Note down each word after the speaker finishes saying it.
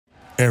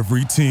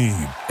Every team,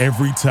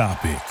 every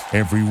topic,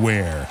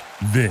 everywhere.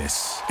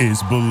 This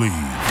is Believe.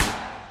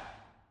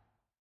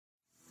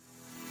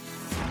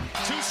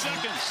 2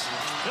 seconds.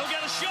 He'll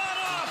get a shot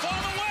off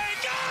on the way.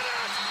 Got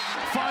it!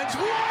 Finds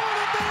one,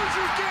 and there's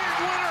your game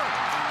winner.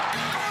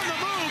 On the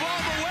move,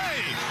 all the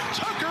way.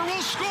 Tucker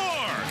will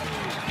score.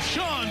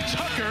 Sean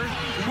Tucker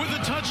with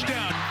a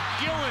touchdown.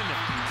 Gillen.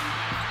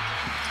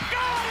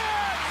 Got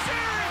it!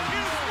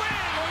 Syracuse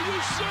win! Are you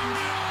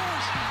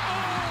serious?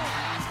 Oh!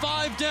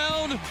 5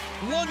 down,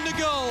 1 to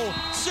go.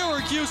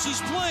 Syracuse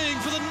is playing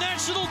for the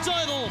national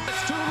title.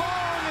 It's too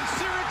long, and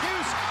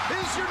Syracuse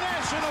is your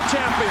national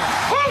champion.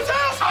 Who's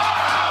out?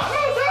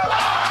 Who's out?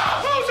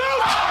 Who's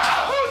out?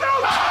 Who's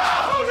out?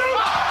 Who's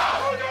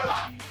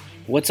out?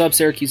 What's up,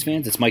 Syracuse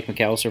fans? It's Mike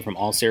McAllister from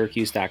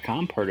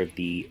allsyracuse.com, part of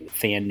the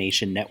Fan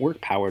Nation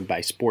Network, powered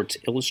by Sports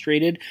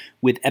Illustrated,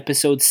 with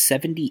episode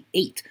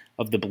 78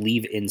 of the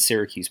Believe in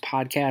Syracuse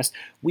podcast.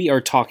 We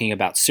are talking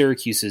about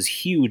Syracuse's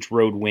huge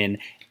road win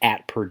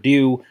at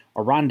Purdue,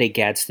 Oronde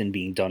Gadsden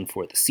being done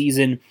for the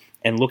season,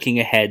 and looking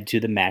ahead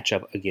to the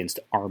matchup against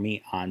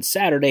Army on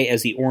Saturday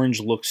as the Orange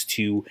looks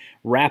to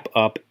wrap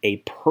up a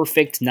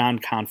perfect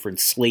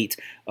non-conference slate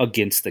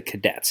against the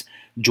Cadets.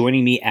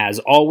 Joining me as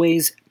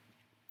always,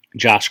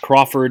 Josh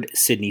Crawford,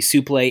 Sydney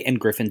Supley, and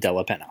Griffin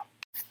Della Penna.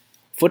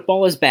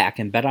 Football is back,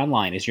 and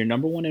BetOnline is your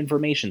number one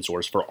information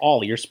source for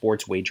all your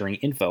sports wagering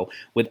info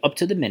with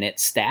up-to-the-minute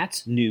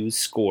stats, news,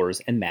 scores,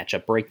 and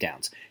matchup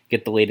breakdowns.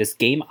 Get the latest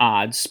game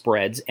odds,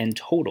 spreads, and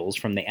totals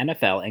from the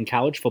NFL and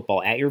college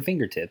football at your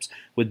fingertips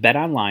with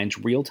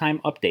BetOnline's real-time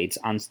updates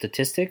on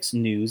statistics,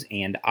 news,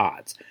 and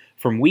odds.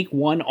 From Week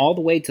 1 all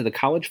the way to the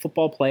College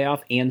Football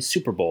Playoff and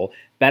Super Bowl,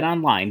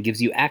 BetOnline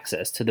gives you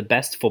access to the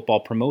best football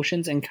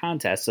promotions and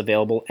contests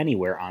available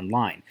anywhere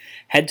online.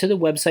 Head to the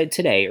website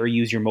today or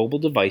use your mobile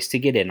device to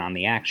get in on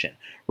the action.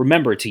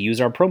 Remember to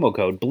use our promo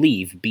code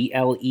BLEAV,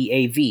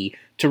 B-L-E-A-V,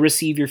 to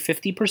receive your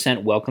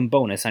 50% welcome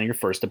bonus on your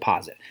first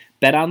deposit.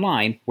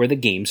 BetOnline, where the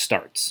game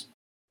starts.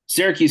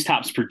 Syracuse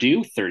tops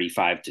Purdue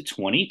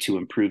 35-20 to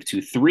improve to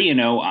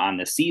 3-0 on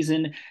the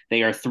season.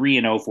 They are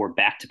 3-0 for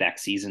back-to-back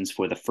seasons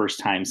for the first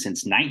time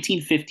since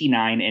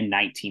 1959 and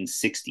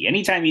 1960.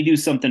 Anytime you do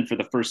something for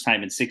the first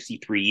time in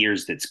 63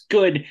 years that's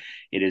good,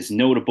 it is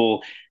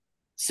notable.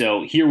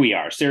 So here we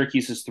are.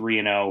 Syracuse is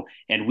 3-0,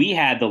 and we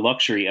had the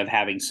luxury of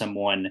having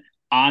someone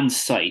on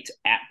site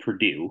at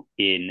Purdue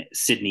in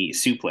Sydney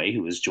Supley,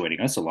 who is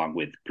joining us along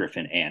with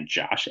Griffin and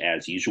Josh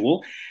as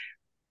usual.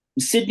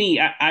 Sydney,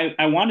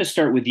 I want to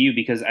start with you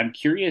because I'm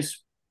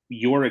curious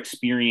your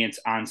experience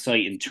on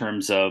site in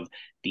terms of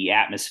the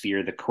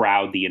atmosphere, the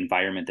crowd, the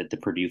environment that the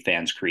Purdue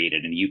fans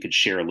created, and you could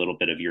share a little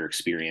bit of your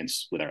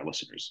experience with our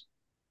listeners.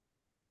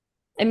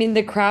 I mean,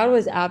 the crowd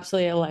was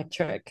absolutely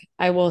electric.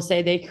 I will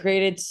say they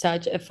created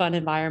such a fun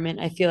environment.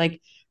 I feel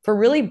like for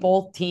really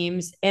both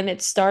teams, and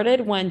it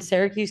started when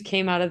Syracuse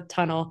came out of the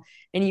tunnel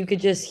and you could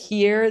just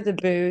hear the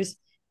boos,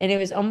 and it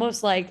was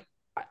almost like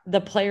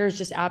the players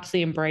just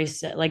absolutely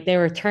embraced it. Like they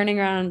were turning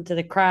around to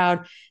the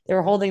crowd, they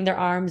were holding their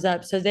arms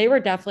up. So they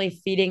were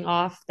definitely feeding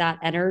off that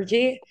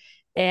energy.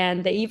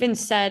 And they even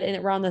said in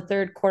around the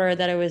third quarter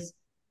that it was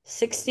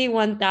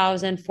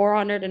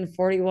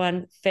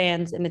 61,441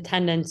 fans in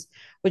attendance,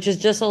 which is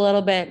just a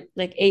little bit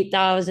like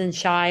 8,000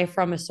 shy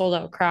from a sold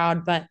out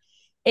crowd, but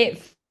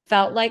it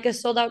felt like a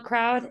sold out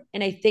crowd.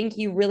 And I think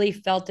you really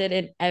felt it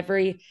in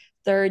every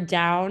third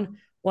down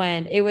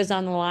when it was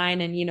on the line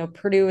and,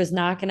 Purdue was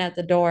knocking at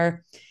the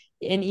door.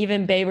 And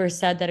even Baber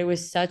said that it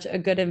was such a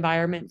good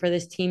environment for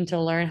this team to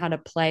learn how to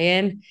play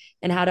in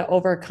and how to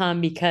overcome,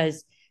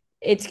 because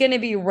it's going to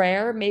be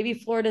rare, maybe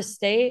Florida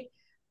State,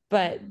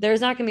 but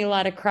there's not going to be a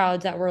lot of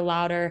crowds that were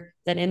louder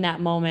than in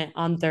that moment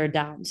on third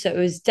down. So it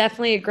was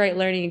definitely a great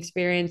learning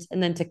experience.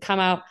 And then to come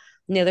out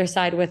on the other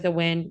side with a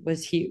win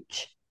was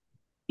huge.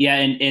 Yeah,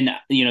 and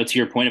to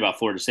your point about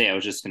Florida State, I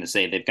was just going to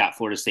say they've got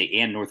Florida State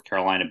and North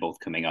Carolina both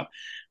coming up,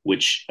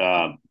 which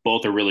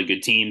both are really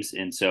good teams,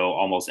 and so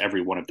almost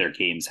every one of their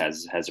games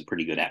has a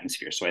pretty good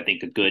atmosphere. So I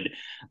think a good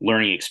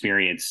learning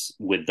experience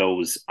with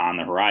those on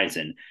the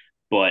horizon,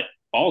 but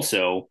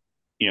also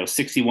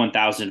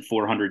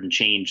 61,400 and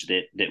change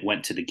that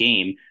went to the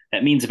game.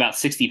 That means about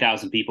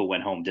 60,000 people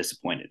went home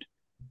disappointed.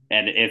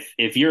 And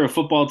if you're a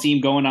football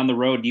team going on the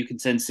road, you can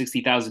send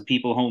 60,000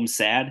 people home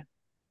sad.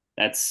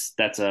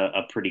 That's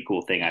a pretty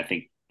cool thing, I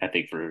think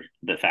for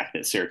the fact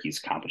that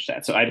Syracuse accomplished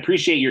that. So I'd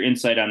appreciate your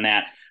insight on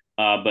that.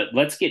 But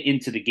let's get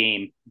into the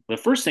game. The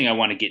first thing I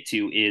want to get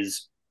to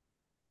is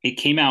it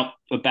came out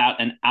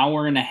about an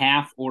hour and a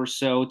half or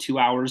so, 2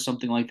 hours,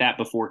 something like that,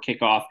 before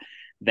kickoff,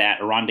 that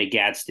Oronde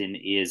Gadsden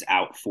is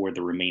out for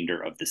the remainder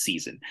of the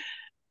season.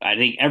 I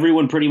think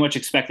everyone pretty much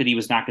expected he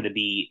was not going to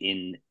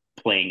be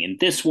playing in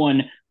this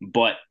one,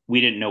 but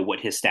we didn't know what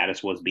his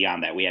status was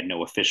beyond that. We had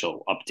no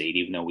official update,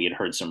 even though we had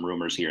heard some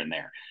rumors here and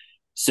there.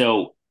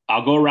 So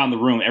I'll go around the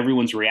room.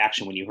 Everyone's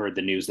reaction when you heard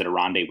the news that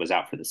Oronde was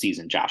out for the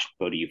season. Josh,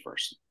 go to you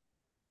first.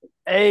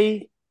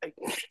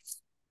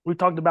 We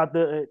talked about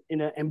the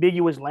in an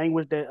ambiguous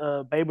language that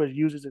Babers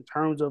uses in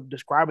terms of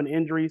describing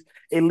injuries.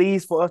 It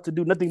leads for us to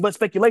do nothing but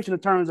speculation in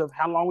terms of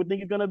how long we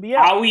think he's going to be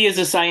out. Howie is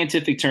a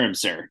scientific term,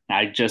 sir.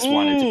 I just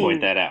wanted to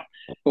point that out.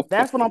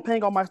 That's what I'm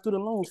paying all my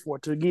student loans for,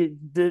 to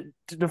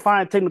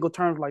define technical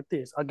terms like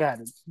this. I got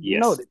it.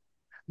 Yes. Noted.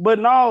 But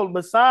no,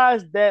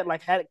 besides that,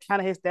 like, had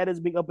kind of his status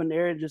being up in the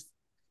air, just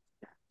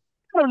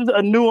kind of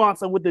a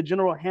nuance with the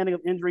general handling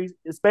of injuries,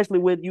 especially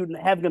with you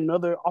having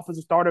another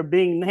offensive starter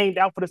being named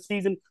out for the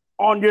season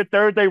on your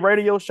Thursday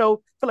radio show.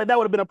 I feel like that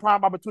would have been a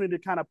prime opportunity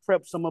to kind of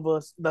prep some of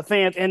us, the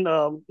fans, and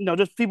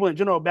just people in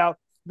general about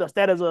the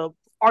status of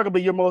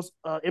arguably your most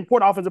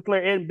important offensive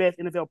player and best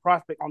NFL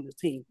prospect on this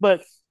team.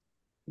 But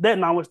that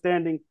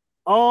notwithstanding,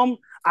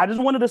 I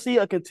just wanted to see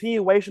a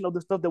continuation of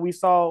the stuff that we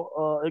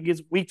saw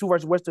against Week 2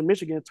 versus Western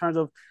Michigan in terms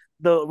of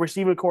the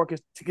receiving corps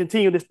to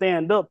continue to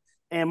stand up.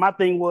 And my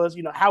thing was,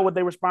 how would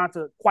they respond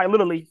to, quite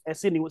literally, as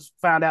Sydney was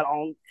found out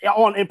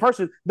on in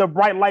person, the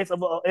bright lights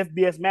of a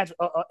FBS match,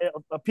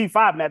 a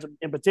P5 match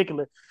in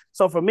particular.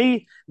 So for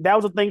me, that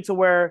was a thing to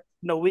where,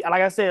 we,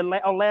 like I said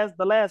on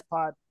the last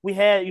pod, we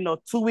had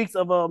 2 weeks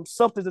of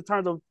substance in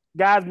terms of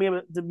guys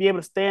being able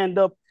to stand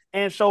up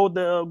and show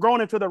the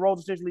growing into their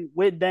roles essentially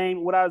with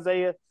Dame, with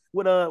Isaiah,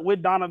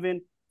 with Donovan,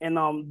 and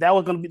that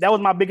was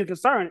my biggest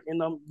concern.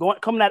 And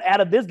coming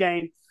out of this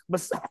game.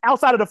 But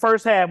outside of the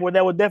first half, where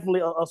that was definitely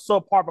a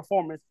subpar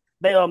performance,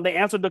 they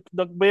answered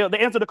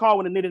the call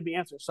when it needed to be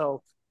answered.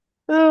 So,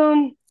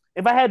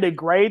 if I had to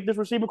grade this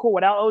receiving core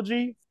without OG,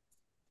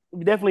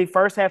 definitely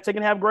first half,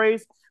 second half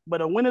grades.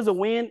 But a win is a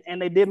win,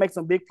 and they did make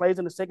some big plays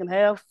in the second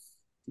half.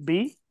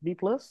 B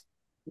plus.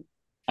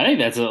 I think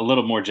that's a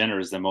little more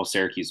generous than most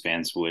Syracuse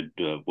fans would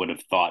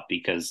have thought,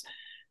 because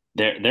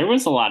there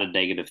was a lot of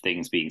negative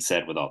things being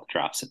said with all the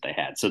drops that they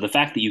had. So the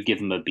fact that you give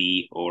them a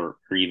B or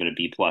even a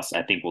B plus,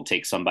 I think will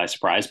take some by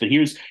surprise. But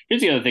here's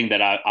the other thing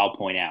that I'll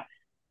point out.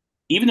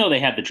 Even though they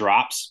had the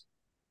drops,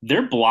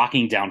 their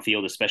blocking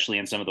downfield, especially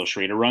in some of those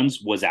Schrader runs,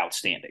 was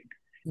outstanding.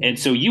 Mm-hmm. And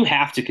so you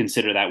have to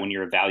consider that when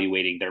you're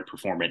evaluating their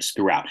performance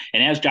throughout.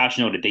 And as Josh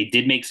noted, they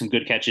did make some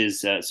good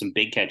catches, some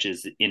big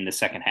catches in the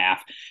second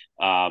half.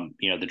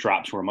 The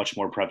drops were much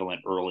more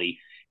prevalent early.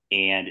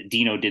 And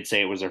Dino did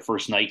say it was their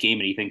first night game,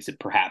 and he thinks that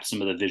perhaps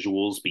some of the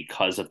visuals,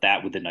 because of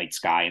that, with the night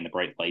sky and the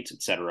bright lights,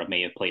 et cetera,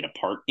 may have played a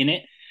part in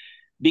it.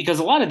 Because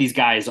a lot of these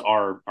guys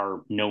are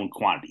known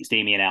quantities.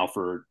 Damian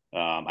Alford,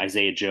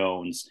 Isaiah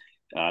Jones,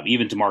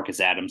 even DeMarcus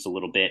Adams a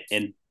little bit.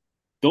 And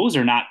those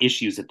are not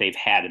issues that they've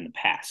had in the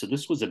past. So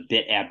this was a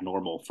bit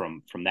abnormal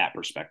from that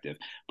perspective.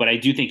 But I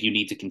do think you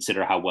need to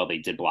consider how well they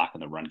did block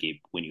in the run game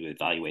when you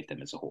evaluate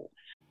them as a whole.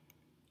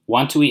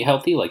 Want to eat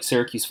healthy like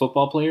Syracuse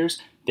football players?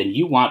 Then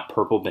you want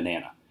Purple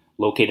Banana.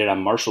 Located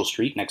on Marshall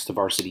Street next to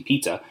Varsity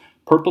Pizza,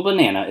 Purple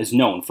Banana is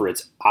known for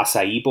its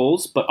acai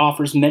bowls, but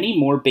offers many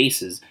more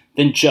bases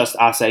than just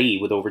acai,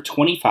 with over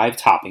 25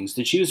 toppings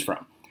to choose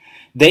from.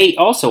 They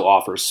also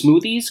offer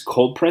smoothies,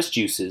 cold-pressed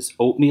juices,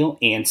 oatmeal,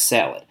 and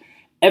salad.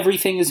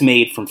 Everything is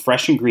made from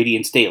fresh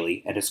ingredients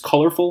daily and is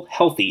colorful,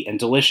 healthy, and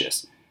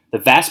delicious. The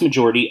vast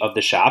majority of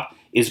the shop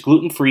is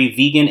gluten-free,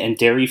 vegan, and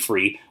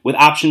dairy-free, with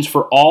options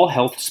for all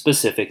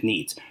health-specific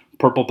needs.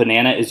 Purple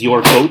Banana is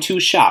your go-to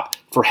shop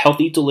for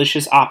healthy,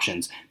 delicious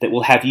options that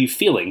will have you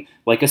feeling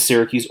like a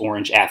Syracuse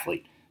Orange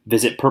athlete.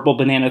 Visit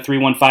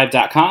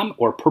purplebanana315.com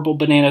or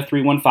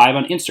purplebanana315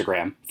 on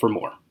Instagram for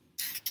more.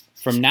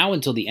 From now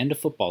until the end of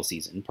football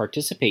season,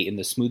 participate in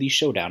the Smoothie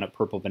Showdown at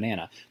Purple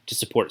Banana to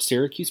support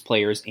Syracuse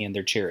players and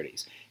their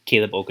charities.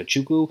 Caleb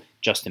Okachukwu,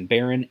 Justin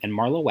Barron, and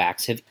Marla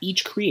Wax have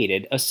each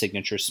created a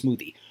signature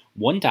smoothie.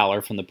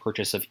 $1 from the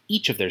purchase of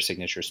each of their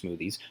signature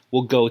smoothies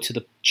will go to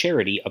the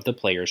charity of the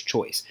player's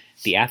choice.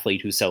 The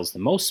athlete who sells the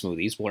most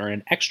smoothies will earn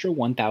an extra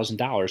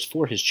 $1,000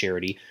 for his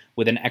charity,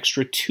 with an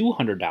extra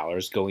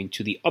 $200 going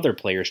to the other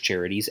players'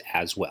 charities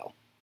as well.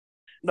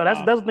 No,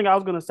 that's the thing I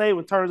was going to say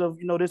in terms of,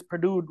 this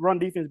Purdue run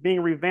defense being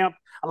revamped.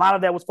 A lot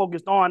of that was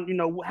focused on,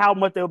 how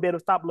much they'll be able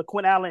to stop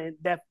LaQuint Allen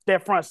and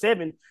that front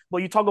seven.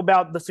 But you talk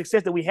about the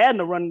success that we had in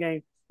the run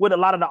game with a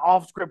lot of the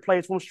off-script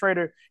plays from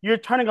Schrader. You're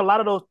turning a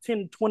lot of those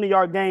 10,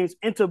 20-yard games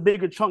into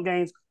bigger chunk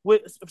games,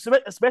 with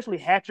especially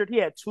Hatchard. He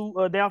had 2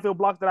 downfield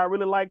blocks that I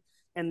really liked.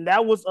 And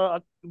that was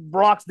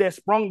blocks that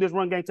sprung this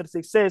run game to the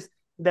success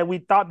that we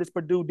thought this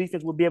Purdue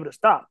defense would be able to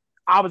stop.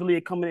 Obviously,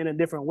 it coming in a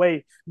different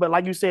way, but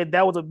like you said,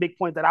 that was a big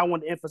point that I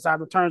wanted to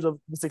emphasize in terms of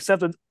the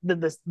success of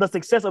the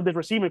success of this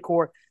receiving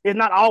core. It's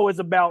not always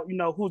about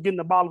who's getting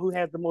the ball, who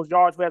has the most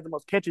yards, who has the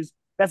most catches.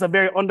 That's a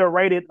very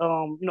underrated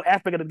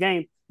aspect of the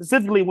game.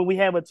 Specifically when we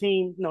have a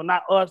team,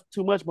 not us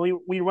too much, but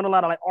we run a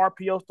lot of like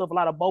RPO stuff, a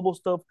lot of bubble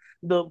stuff.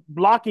 The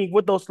blocking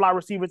with those slot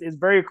receivers is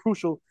very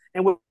crucial.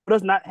 And with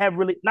us not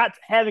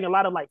having a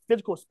lot of like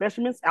physical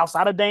specimens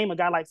outside of Dame, a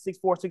guy like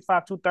 6'4", 6'5",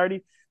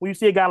 230. When you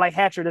see a guy like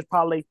Hatcher, that's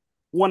probably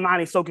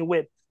 190 soaking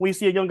wet. When you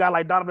see a young guy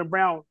like Donovan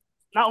Brown,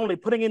 not only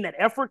putting in that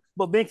effort,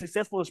 but being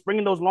successful in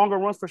springing those longer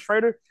runs for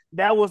Schrader,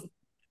 that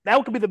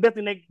could be the best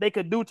thing they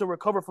could do to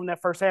recover from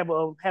that first half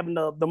of having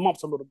the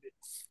mumps a little bit.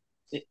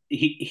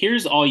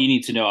 Here's all you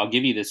need to know. I'll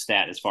give you this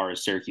stat as far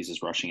as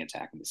Syracuse's rushing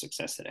attack and the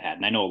success that it had.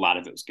 And I know a lot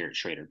of it was Garrett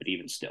Schrader, but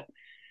even still.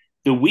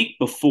 The week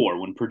before,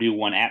 when Purdue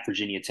won at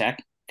Virginia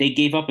Tech, they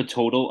gave up a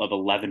total of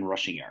 11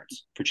 rushing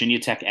yards. Virginia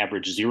Tech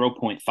averaged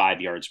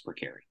 0.5 yards per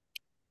carry.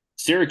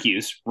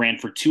 Syracuse ran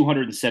for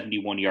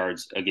 271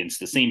 yards against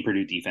the same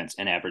Purdue defense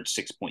and averaged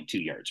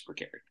 6.2 yards per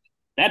carry.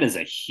 That is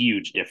a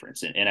huge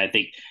difference. And I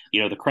think,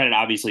 the credit,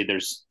 obviously,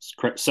 there's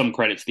some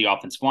credit to the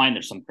offensive line.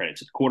 There's some credit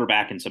to the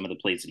quarterback and some of the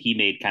plays that he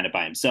made kind of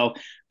by himself.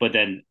 But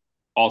then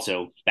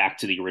also back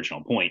to the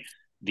original point,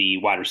 the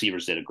wide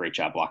receivers did a great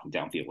job blocking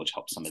downfield, which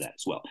helped some of that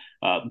as well.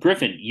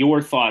 Griffin,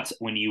 your thoughts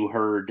when you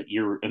heard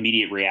your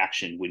immediate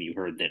reaction when you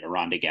heard that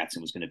Oronde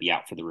Gadsden was going to be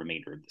out for the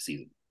remainder of the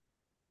season?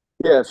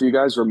 Yeah, if you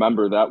guys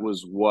remember, that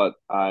was what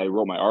I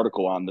wrote my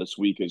article on this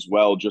week as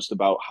well, just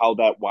about how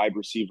that wide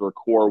receiver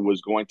core was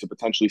going to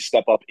potentially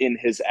step up in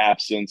his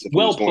absence. If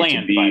well it was going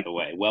planned, to be, by the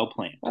way, well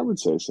planned. I would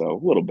say so,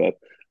 a little bit.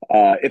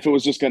 If it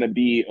was just going to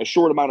be a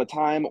short amount of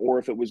time or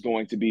if it was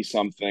going to be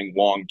something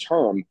long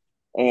term.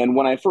 And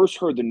when I first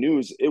heard the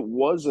news, it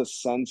was a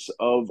sense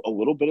of a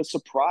little bit of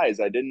surprise.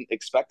 I didn't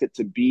expect it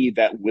to be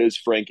that Liz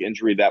Frank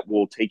injury that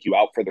will take you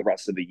out for the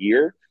rest of the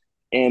year.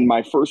 And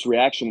my first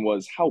reaction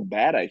was how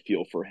bad I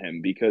feel for him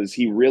because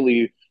he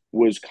really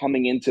was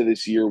coming into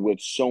this year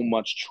with so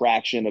much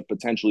traction of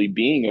potentially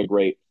being a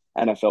great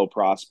NFL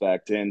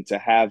prospect. And to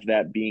have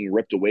that being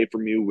ripped away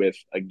from you with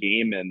a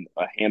game and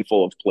a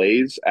handful of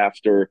plays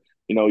after,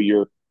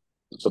 you're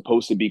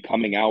supposed to be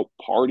coming out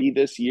party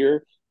this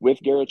year with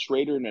Garrett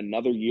Schrader and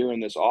another year in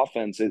this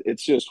offense,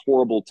 it's just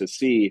horrible to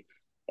see.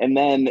 And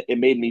then it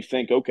made me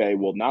think, okay,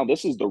 well, now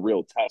this is the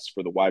real test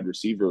for the wide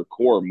receiver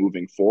core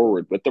moving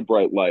forward with the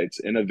bright lights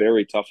in a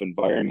very tough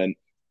environment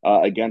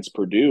against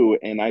Purdue.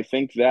 And I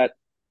think that,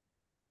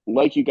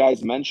 like you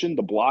guys mentioned,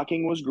 the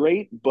blocking was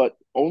great, but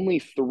only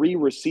 3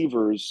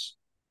 receivers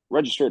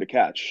registered a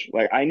catch.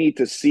 Like, I need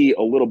to see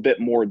a little bit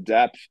more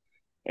depth.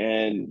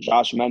 And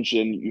Josh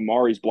mentioned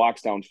Umari's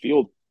blocks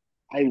downfield.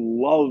 I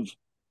love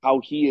how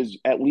he is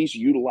at least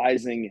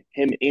utilizing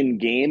him in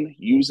game,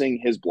 using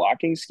his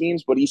blocking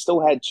schemes, but he still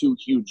had 2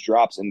 huge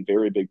drops and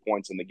very big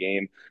points in the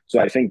game. So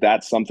I think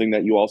that's something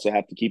that you also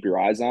have to keep your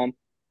eyes on.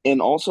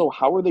 And also,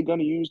 how are they going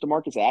to use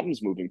DeMarcus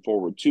Adams moving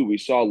forward, too? We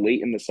saw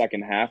late in the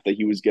second half that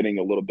he was getting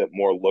a little bit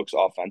more looks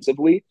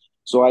offensively.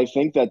 So I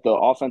think that the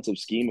offensive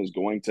scheme is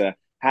going to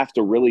have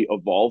to really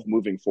evolve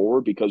moving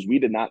forward because we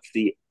did not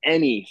see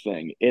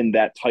anything in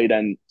that tight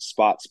end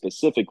spot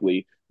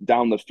specifically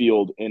down the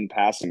field in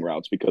passing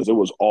routes because it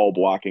was all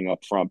blocking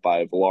up front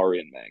by Valari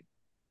and Mang.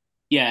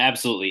 Yeah,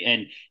 absolutely.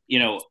 And,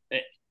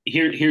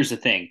 here's the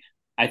thing.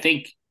 I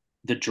think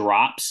the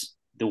drops,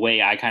 the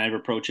way I kind of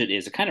approach it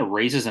is it kind of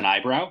raises an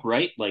eyebrow,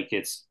 right? Like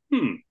it's,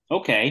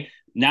 okay,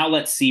 now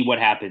let's see what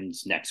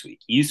happens next week.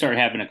 You start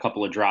having a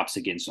couple of drops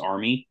against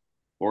Army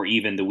or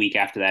even the week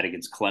after that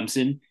against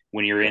Clemson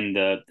when you're in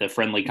the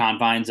friendly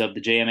confines of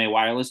the JMA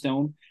Wireless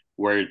Dome,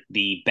 where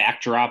the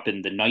backdrop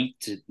and the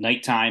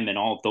nighttime and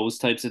all of those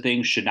types of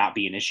things should not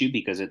be an issue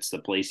because it's the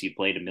place you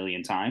played a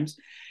million times,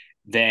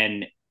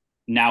 then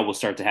now we'll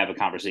start to have a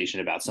conversation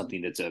about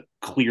something that's a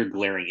clear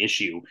glaring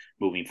issue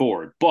moving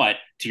forward. But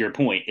to your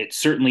point, it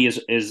certainly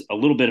is a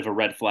little bit of a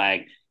red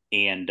flag.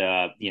 And,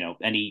 I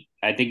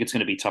think it's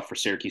going to be tough for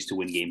Syracuse to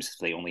win games if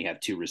they only have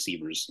 2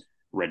 receivers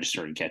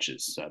registering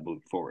catches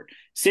moving forward.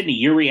 Sydney,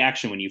 your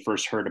reaction when you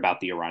first heard about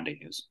the Oronde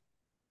news?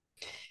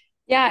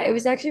 Yeah, it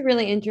was actually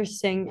really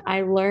interesting.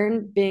 I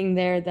learned being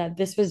there that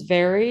this was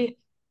very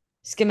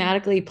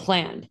schematically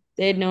planned.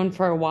 They had known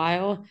for a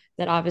while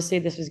that obviously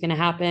this was going to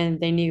happen.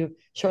 They knew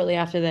shortly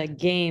after the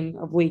game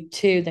of week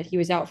 2 that he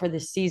was out for the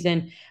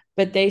season,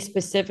 but they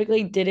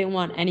specifically didn't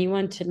want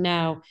anyone to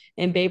know.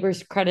 And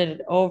Babers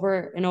credited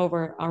over and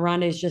over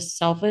Oronde's just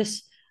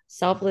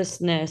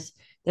selflessness,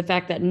 the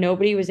fact that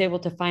nobody was able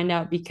to find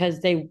out because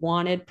they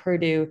wanted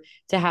Purdue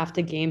to have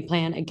to game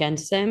plan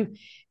against him.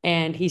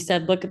 And he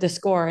said, look at the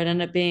score. It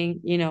ended up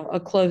being, a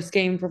close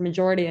game for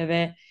majority of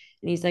it.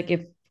 And he's like,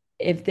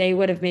 if they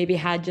would have maybe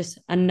had just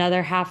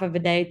another half of a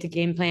day to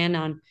game plan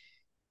on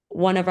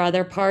one of our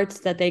other parts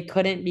that they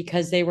couldn't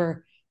because they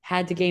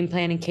had to game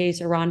plan in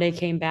case Oronde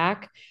came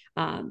back.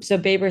 So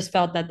Babers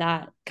felt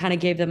that kind of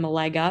gave them a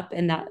leg up.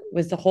 And that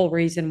was the whole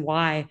reason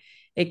why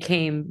it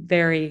came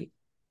very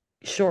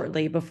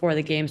shortly before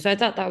the game. So I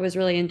thought that was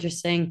really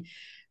interesting.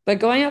 But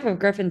going off of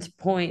Griffin's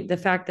point, the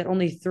fact that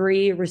only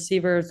 3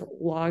 receivers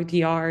logged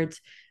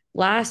yards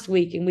last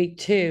week in week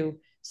 2,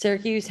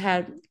 Syracuse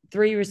had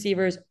 3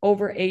 receivers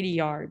over 80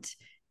 yards.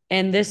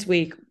 And this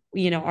week,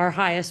 our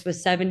highest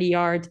was 70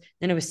 yards,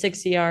 then it was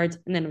 60 yards,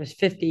 and then it was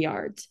 50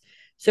 yards.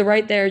 So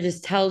right there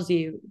just tells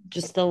you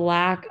just the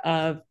lack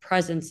of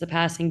presence the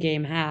passing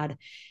game had.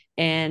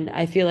 And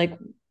I feel like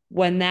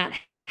when that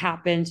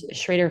happens,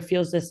 Schrader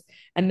feels this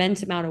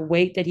immense amount of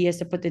weight that he has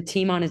to put the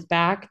team on his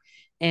back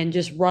and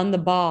just run the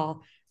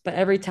ball. But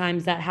every time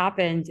that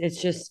happens,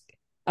 it's just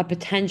a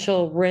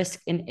potential risk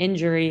and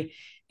injury.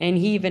 And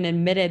he even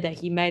admitted that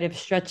he might have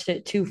stretched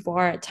it too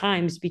far at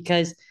times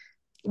because,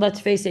 let's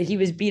face it, he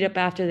was beat up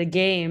after the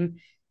game.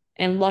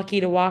 and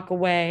lucky to walk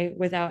away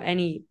without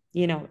any,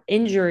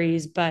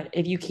 injuries. But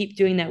if you keep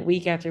doing that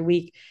week after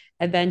week,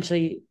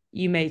 eventually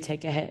you may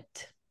take a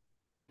hit.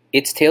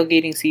 It's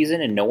tailgating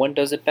season, and no one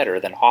does it better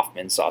than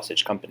Hoffman's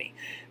Sausage Company.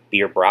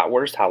 Beer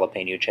bratwurst,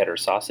 jalapeno cheddar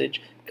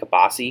sausage,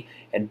 kibasi,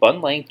 and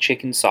bun-length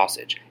chicken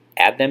sausage.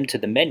 Add them to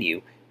the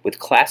menu with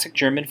classic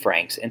German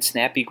franks and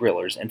snappy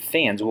grillers, and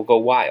fans will go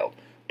wild.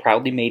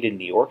 Proudly made in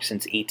New York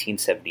since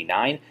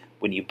 1879,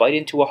 when you bite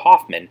into a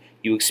Hoffman,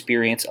 you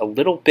experience a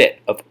little bit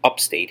of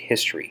upstate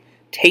history.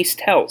 Taste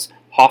tells.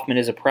 Hoffman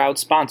is a proud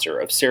sponsor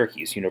of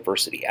Syracuse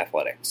University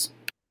Athletics.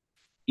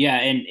 Yeah,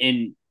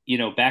 and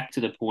back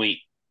to the point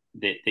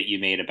that you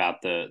made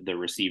about the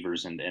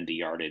receivers and the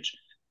yardage.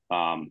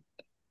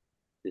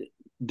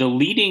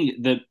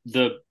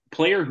 The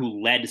player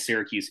who led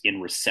Syracuse in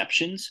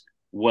receptions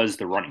was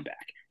the running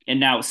back. And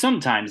now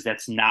sometimes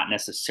that's not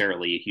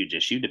necessarily a huge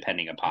issue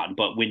depending upon,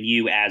 but when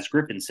you, as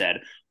Griffin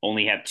said,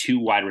 only have 2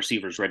 wide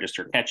receivers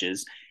register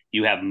catches,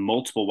 you have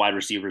multiple wide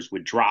receivers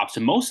with drops,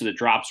 and most of the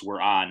drops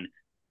were on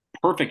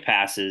perfect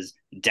passes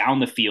down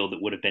the field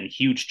that would have been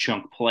huge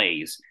chunk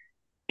plays.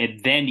 And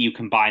then you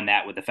combine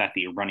that with the fact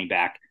that your running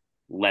back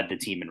led the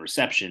team in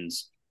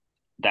receptions.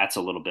 That's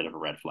a little bit of a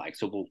red flag.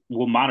 So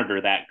we'll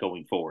monitor that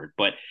going forward.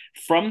 But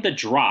from the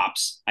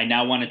drops, I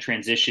now want to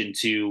transition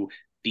to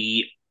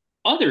the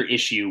other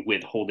issue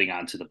with holding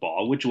on to the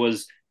ball, which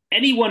was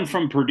anyone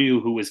from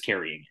Purdue who was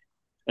carrying,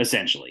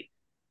 essentially.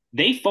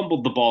 They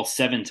fumbled the ball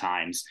 7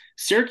 times.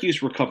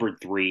 Syracuse recovered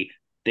 3.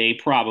 They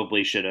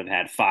probably should have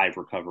had 5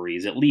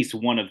 recoveries. At least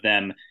one of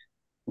them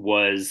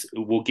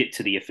we'll get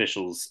to the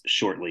officials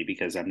shortly,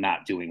 because I'm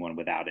not doing one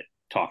without it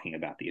talking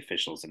about the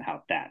officials and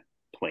how that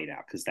played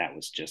out, because that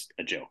was just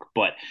a joke.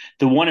 But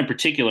the one in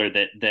particular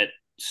that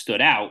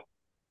stood out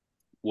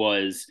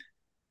was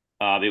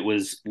it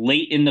was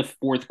late in the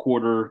fourth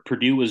quarter.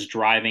 Purdue was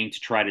driving to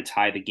try to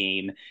tie the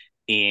game,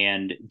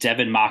 and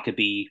Devin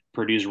Mockabee,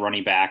 Purdue's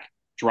running back,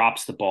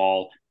 drops the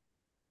ball,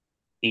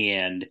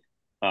 and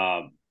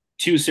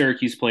 2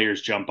 Syracuse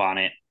players jump on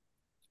it.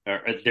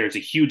 There's a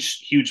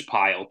huge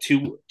pile.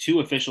 Two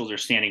officials are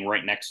standing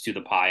right next to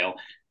the pile.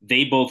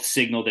 They both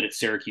signal that it's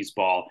Syracuse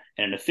ball,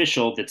 and an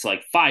official that's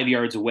like 5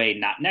 yards away,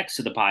 not next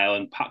to the pile,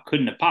 and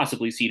couldn't have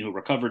possibly seen who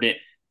recovered it,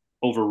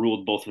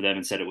 overruled both of them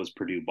and said it was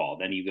Purdue ball.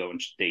 Then you go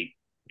and they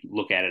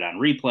look at it on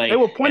replay. They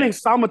were pointing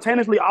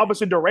simultaneously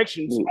opposite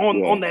directions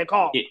on that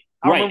call.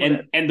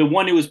 Right, and the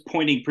one who was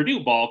pointing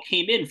Purdue ball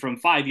came in from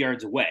 5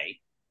 yards away.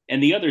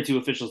 And the other 2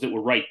 officials that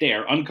were right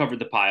there uncovered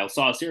the pile,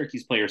 saw a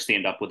Syracuse player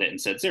stand up with it and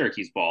said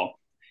Syracuse ball.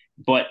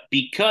 But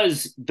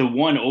because the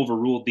one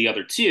overruled the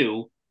other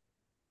 2,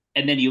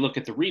 and then you look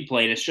at the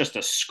replay and it's just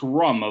a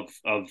scrum of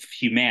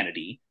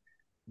humanity,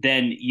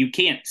 then you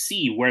can't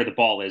see where the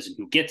ball is and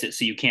who gets it,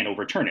 so you can't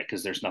overturn it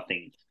because there's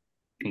nothing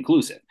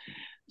conclusive.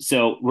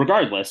 So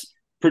regardless,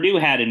 Purdue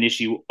had an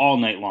issue all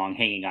night long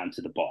hanging on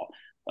to the ball.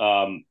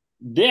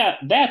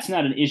 That's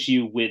not an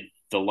issue with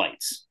the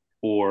lights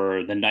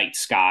or the night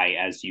sky,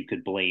 as you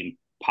could blame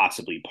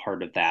possibly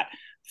part of that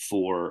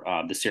for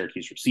the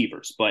Syracuse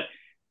receivers. But,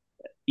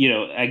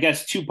 I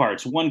guess 2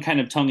 parts. One kind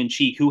of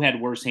tongue-in-cheek, who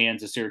had worse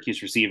hands, the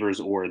Syracuse receivers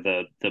or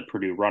the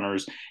Purdue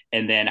runners?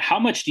 And then how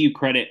much do you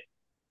credit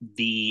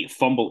the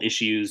fumble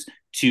issues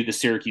to the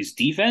Syracuse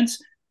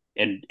defense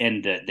and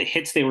the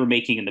hits they were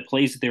making and the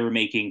plays that they were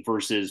making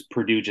versus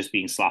Purdue just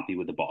being sloppy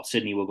with the ball?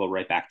 Sydney, we'll go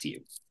right back to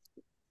you.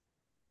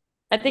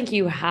 I think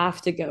you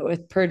have to go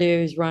with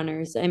Purdue's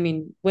runners. I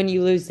mean, when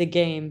you lose the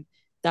game,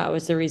 that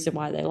was the reason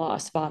why they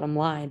lost, bottom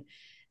line.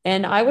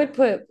 And I would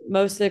put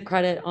most of the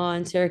credit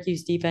on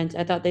Syracuse defense.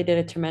 I thought they did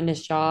a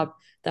tremendous job.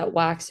 That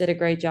Wax did a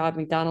great job.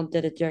 McDonald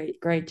did a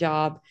great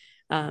job.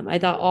 I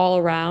thought all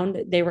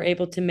around they were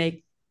able to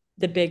make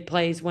the big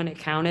plays when it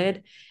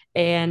counted.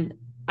 And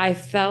I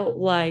felt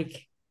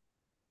like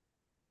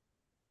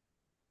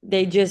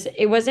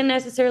it wasn't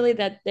necessarily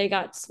that they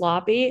got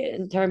sloppy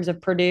in terms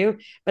of Purdue,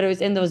 but it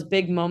was in those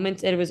big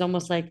moments. It was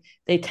almost like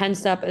they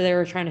tensed up and they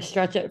were trying to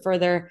stretch it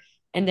further,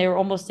 and they were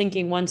almost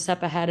thinking one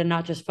step ahead and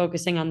not just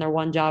focusing on their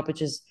one job,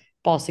 which is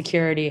ball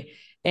security.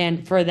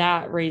 And for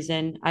that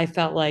reason, I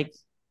felt like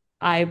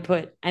I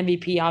put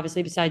MVP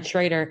obviously beside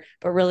Schrader,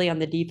 but really on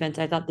the defense.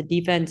 I thought the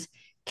defense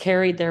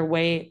carried their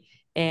weight,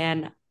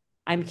 and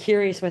I'm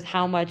curious with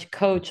how much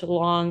Coach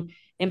Long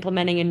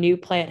implementing a new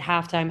play at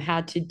halftime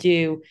had to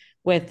do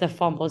with the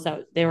fumbles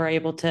that they were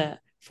able to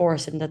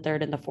force in the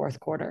third and the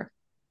fourth quarter.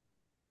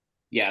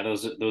 Yeah,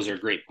 those are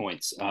great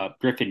points.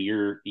 Griffin,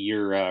 your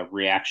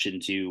reaction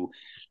to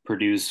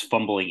Purdue's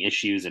fumbling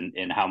issues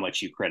and how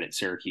much you credit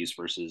Syracuse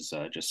versus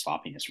just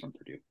sloppiness from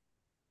Purdue.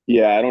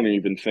 Yeah, I don't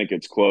even think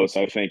it's close.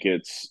 I think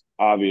it's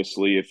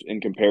obviously, if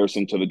in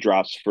comparison to the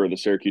drops for the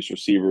Syracuse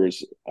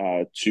receivers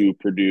to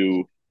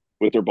Purdue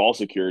with their ball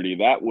security,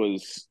 that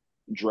was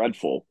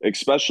dreadful,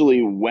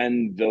 especially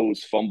when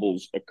those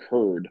fumbles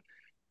occurred.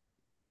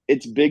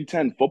 It's Big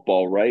Ten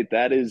football, right?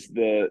 That is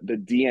the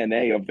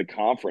DNA of the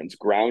conference,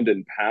 ground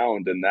and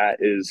pound, and that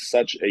is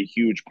such a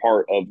huge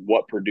part of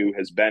what Purdue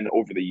has been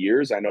over the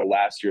years. I know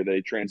last year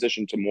they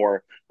transitioned to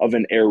more of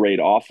an air raid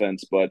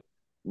offense, but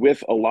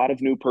with a lot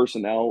of new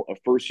personnel, a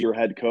first-year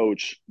head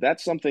coach,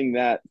 that's something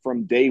that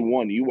from day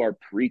one you are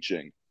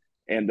preaching.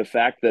 And the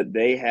fact that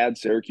they had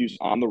Syracuse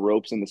on the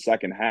ropes in the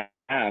second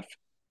half,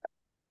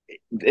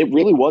 it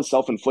really was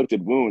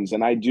self-inflicted wounds.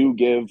 And I do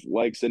give,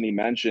 like Sydney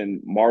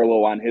mentioned,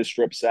 Marlowe on his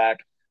strip sack,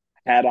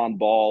 had on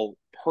ball,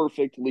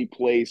 perfectly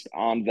placed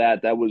on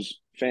that. That was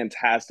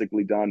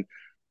fantastically done.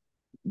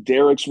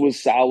 Derek's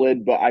was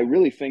solid, but I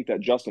really think that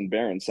Justin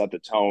Barron set the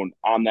tone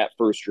on that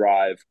first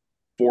drive,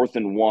 4th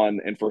and 1,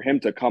 and for him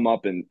to come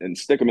up and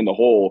stick him in the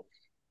hole.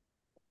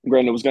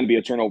 Granted, it was going to be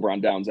a turnover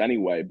on downs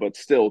anyway, but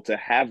still to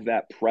have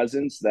that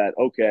presence that,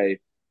 okay,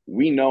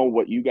 we know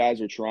what you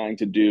guys are trying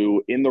to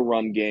do in the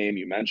run game.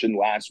 You mentioned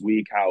last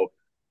week how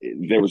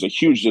there was a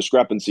huge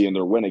discrepancy in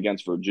their win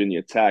against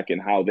Virginia Tech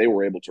and how they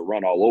were able to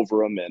run all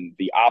over them, and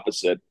the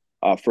opposite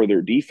for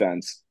their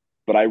defense.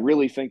 But I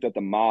really think that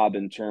the Mob,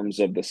 in terms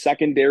of the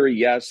secondary,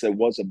 yes, it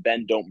was a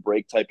bend, don't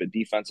break type of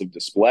defensive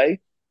display.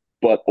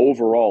 But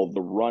overall,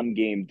 the run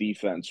game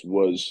defense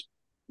was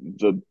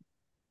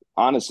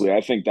honestly,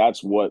 I think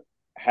that's what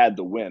had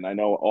the win. I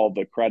know all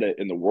the credit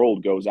in the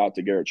world goes out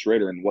to Garrett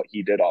Schrader and what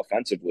he did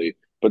offensively,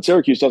 but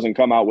Syracuse doesn't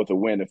come out with a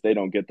win if they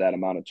don't get that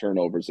amount of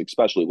turnovers,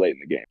 especially late in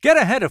the game. Get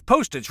ahead of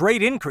postage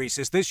rate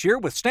increases this year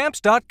with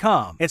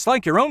Stamps.com. It's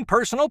like your own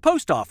personal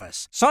post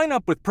office. Sign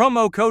up with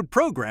promo code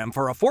PROGRAM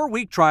for a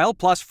 4-week trial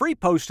plus free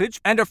postage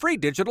and a free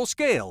digital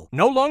scale.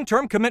 No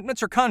long-term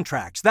commitments or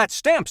contracts. That's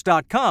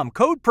Stamps.com,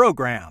 code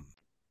PROGRAM.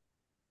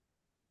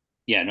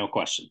 Yeah, no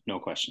question. No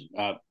question.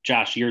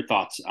 Josh, your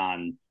thoughts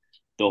on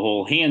the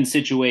whole hand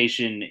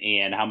situation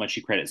and how much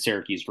you credit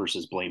Syracuse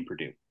versus blame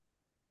Purdue?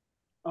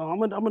 I'm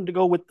gonna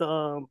go with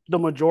the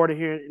majority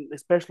here,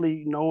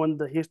 especially knowing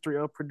the history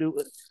of Purdue.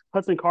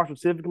 Hudson Card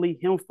specifically,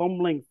 him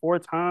fumbling 4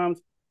 times,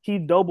 he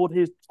doubled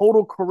his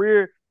total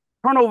career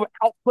turnover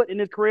output in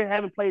his career,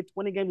 having played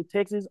 20 games in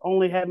Texas,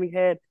 only having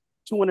had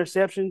 2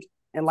 interceptions.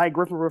 And like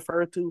Griffin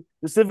referred to,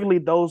 specifically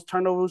those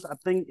turnovers, I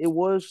think it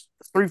was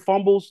 3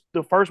 fumbles,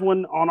 the first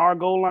one on our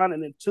goal line,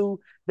 and then 2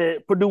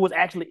 that Purdue was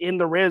actually in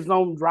the red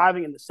zone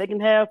driving in the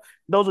second half.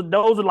 Those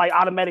are like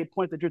automatic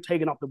points that you're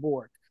taking off the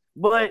board.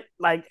 But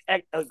like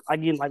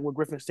again, like what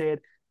Griffin said,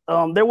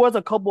 there was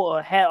a couple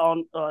of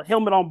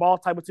helmet on ball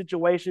type of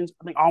situations.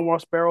 I think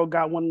Onward Sparrow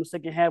got one in the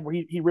second half where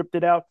he ripped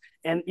it out.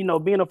 And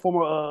being a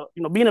former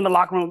being in the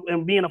locker room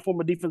and being a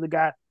former defensive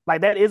guy,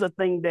 like that is a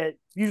thing that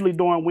usually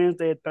during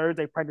Wednesday and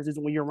Thursday practices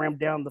when you're ramped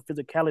down the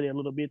physicality a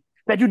little bit,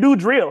 that you do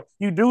drill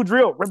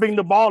ripping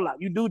the ball out.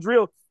 You do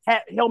drill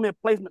helmet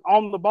placement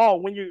on the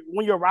ball when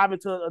you're arriving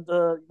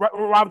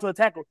to a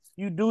tackle.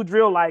 You do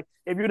drill, like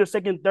if you're the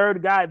second,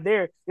 third guy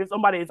there, if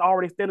somebody is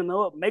already standing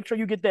up, make sure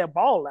you get that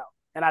ball out.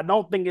 And I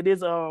don't think it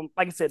is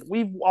like I said,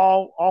 we've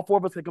all 4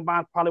 of us have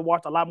combined probably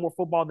watched a lot more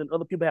football than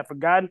other people have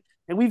forgotten.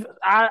 And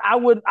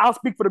I'll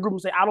speak for the group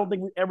and say I don't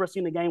think we've ever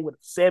seen a game with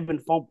 7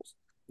 fumbles.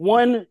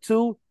 1,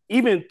 2,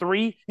 even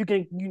 3. You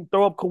can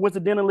throw up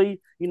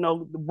coincidentally,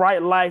 the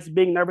bright lights,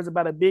 being nervous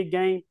about a big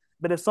game.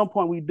 But at some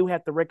point, we do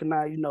have to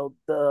recognize,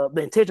 the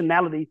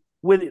intentionality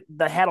with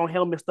the hat on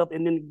helmet stuff,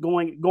 and then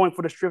going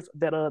for the strips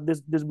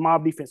that this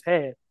mob defense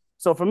had.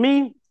 So for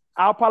me,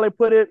 I'll probably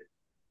put it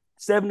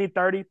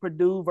 70-30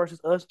 Purdue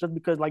versus us, just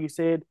because, like you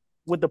said,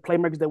 with the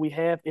playmakers that we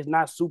have, it's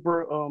not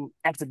super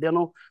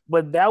accidental.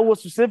 But that was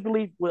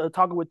specifically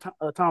talking with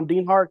Tom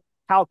Dienhart,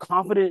 how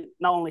confident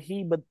not only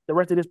he but the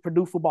rest of this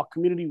Purdue football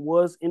community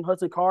was in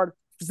Hudson Card,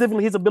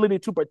 specifically his ability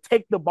to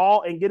protect the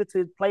ball and get it to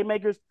his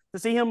playmakers. To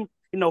see him,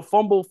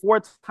 fumble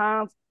 4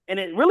 times, and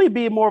it really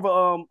be more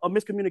of a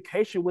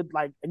miscommunication with,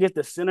 like, I guess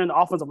the center and the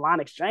offensive line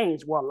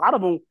exchange, where a lot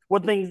of them were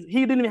things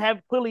he didn't even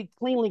have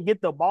cleanly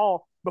get the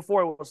ball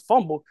before it was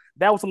fumbled.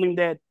 That was something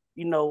that,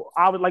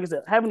 I would, like I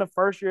said, having a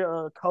first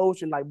year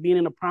coach and like being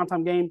in a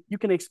primetime game, you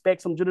can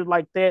expect some jitters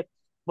like that.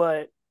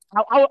 But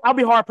I'll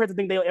be hard pressed to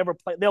think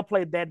they'll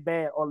play that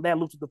bad or that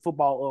loose with the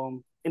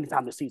football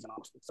anytime this season,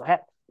 honestly. So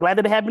glad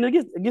that it happened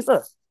against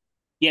us.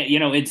 Yeah,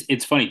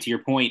 it's funny, to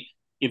your point.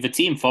 If a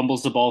team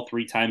fumbles the ball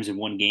 3 times in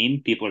one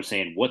game, people are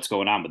saying, what's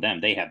going on with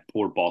them? They have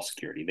poor ball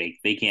security.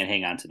 They can't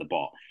hang on to the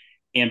ball.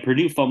 And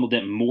Purdue fumbled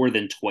it more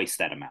than twice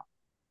that amount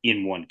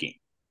in one game.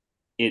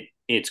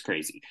 It's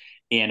crazy.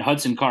 And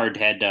Hudson Card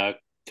had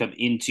come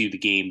into the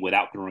game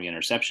without throwing an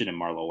interception, and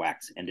Marlowe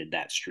Wax ended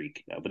that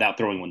streak. Without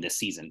throwing one this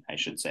season, I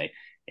should say,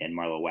 and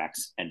Marlowe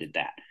Wax ended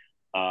that.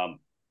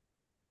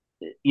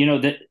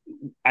 That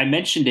I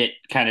mentioned it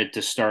kind of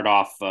to start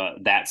off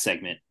that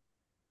segment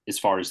as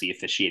far as the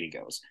officiating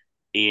goes.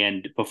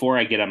 And before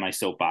I get on my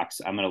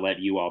soapbox, I'm going to let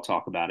you all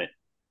talk about it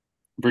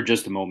for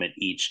just a moment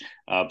each.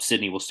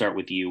 Sydney, we'll start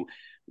with you.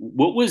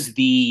 What was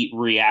the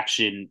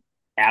reaction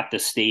at the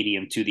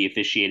stadium to the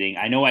officiating?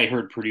 I know I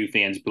heard Purdue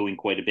fans booing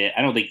quite a bit.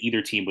 I don't think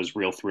either team was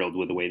real thrilled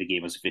with the way the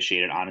game was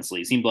officiated,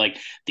 honestly. It seemed like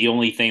the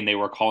only thing they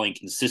were calling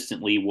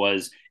consistently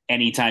was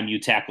anytime you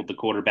tackled the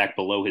quarterback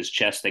below his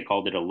chest, they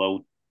called it a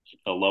low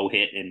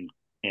hit, and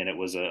it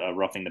was a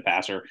roughing the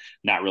passer.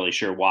 Not really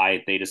sure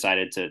why they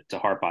decided to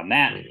harp on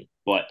that,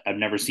 but I've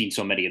never seen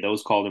so many of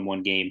those called in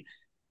one game.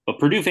 But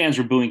Purdue fans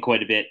were booing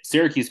quite a bit.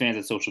 Syracuse fans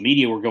on social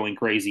media were going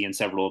crazy in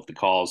several of the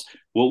calls.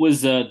 What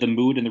was the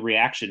mood and the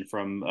reaction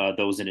from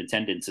those in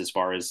attendance as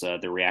far as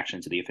the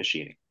reaction to the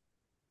officiating?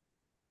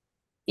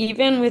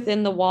 Even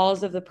within the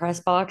walls of the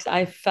press box,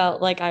 I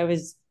felt like I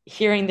was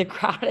hearing the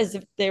crowd as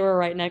if they were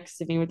right next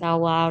to me with how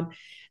loud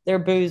their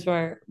boos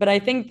were. But I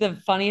think the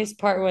funniest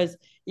part was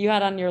you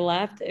had on your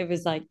left, it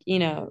was like,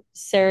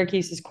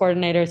 Syracuse's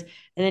coordinators,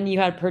 and then you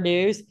had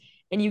Purdue's,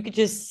 and you could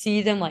just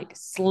see them like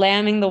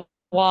slamming the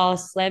wall,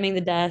 slamming the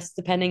desk,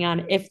 depending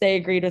on if they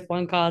agreed with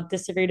one call,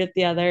 disagreed with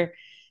the other.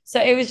 So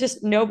it was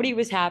just nobody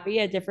was happy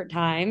at different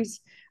times.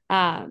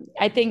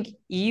 I think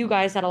you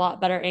guys had a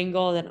lot better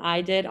angle than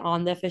I did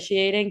on the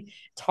officiating.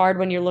 It's hard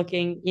when you're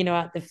looking,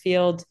 at the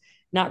field,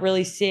 not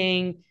really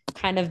seeing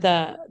kind of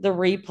the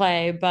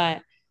replay.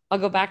 But I'll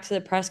go back to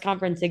the press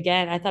conference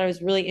again. I thought it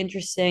was really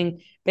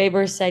interesting.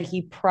 Baber said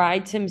he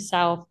prides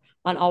himself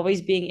on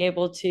always being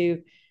able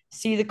to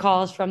see the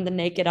calls from the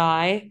naked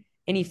eye,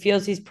 and he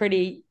feels he's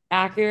pretty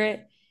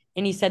accurate.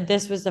 And he said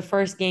this was the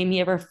first game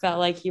he ever felt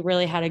like he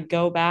really had to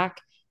go back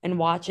and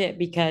watch it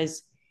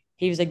because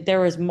he was like,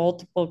 there was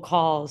multiple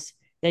calls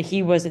that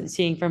he wasn't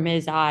seeing from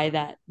his eye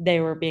that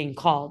they were being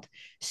called.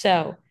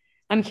 So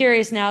I'm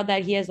curious now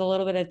that he has a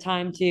little bit of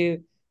time to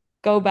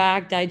go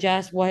back,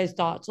 digest what his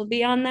thoughts will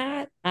be on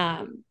that.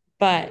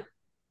 But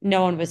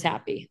no one was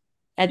happy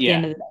at the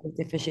end of the day with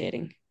the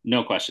officiating.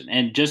 No question.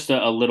 And just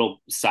a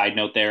little side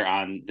note there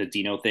on the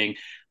Dino thing.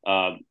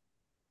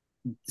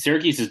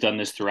 Syracuse has done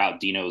this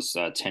throughout Dino's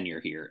tenure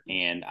here,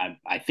 and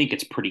I think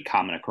it's pretty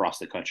common across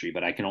the country,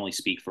 but I can only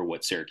speak for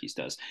what Syracuse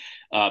does.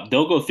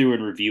 They'll go through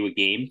and review a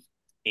game,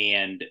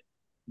 and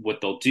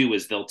what they'll do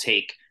is they'll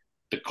take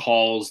the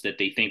calls that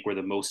they think were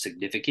the most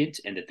significant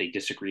and that they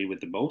disagree with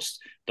the most.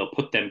 They'll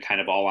put them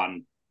kind of all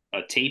on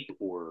a tape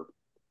or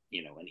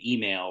an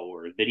email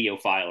or a video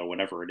file or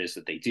whatever it is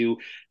that they do.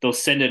 They'll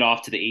send it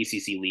off to the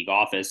ACC league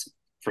office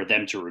for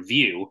them to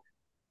review,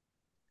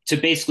 to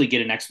basically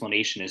get an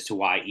explanation as to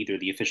why either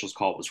the officials'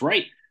 call was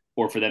right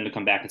or for them to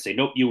come back and say,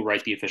 nope, you were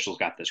right, the officials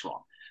got this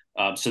wrong.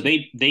 So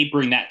they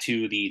bring that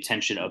to the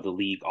attention of the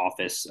league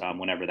office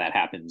whenever that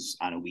happens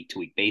on a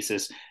week-to-week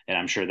basis, and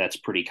I'm sure that's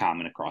pretty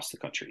common across the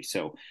country.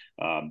 So,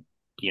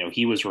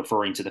 he was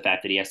referring to the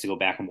fact that he has to go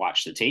back and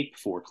watch the tape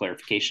for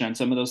clarification on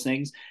some of those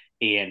things,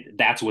 and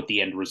that's what the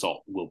end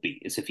result will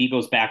be, is if he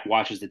goes back,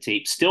 watches the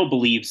tape, still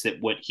believes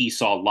that what he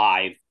saw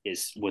live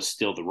was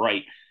still the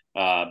right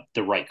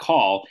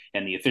call,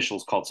 and the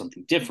officials called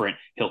something different,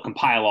 he'll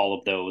compile all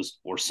of those,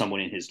 or someone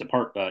in his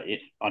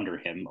under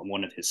him,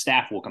 one of his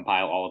staff will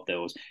compile all of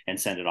those and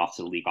send it off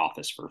to the league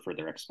office for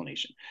further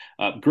explanation.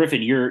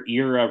 Griffin, your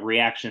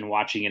reaction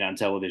watching it on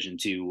television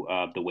to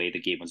the way the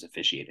game was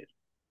officiated?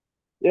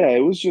 Yeah,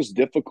 it was just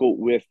difficult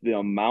with the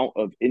amount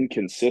of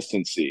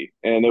inconsistency,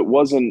 and it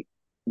wasn't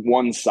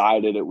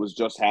one-sided. It was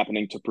just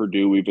happening to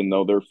Purdue, even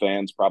though their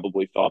fans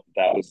probably thought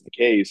that was the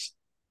case.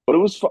 But it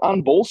was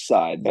on both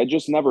sides. I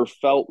just never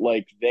felt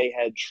like they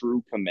had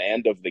true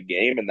command of the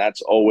game, and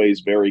that's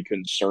always very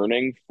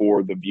concerning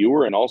for the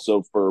viewer and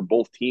also for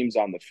both teams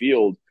on the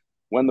field.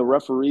 When the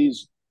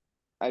referees,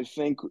 I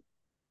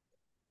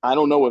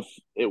don't know if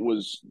it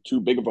was too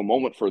big of a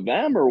moment for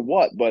them or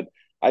what, but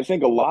I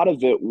think a lot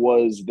of it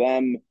was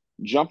them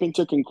jumping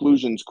to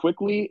conclusions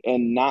quickly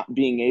and not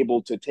being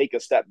able to take a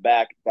step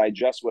back,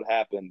 digest what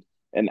happened,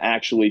 and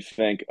actually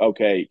think,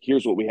 okay,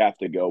 here's what we have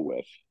to go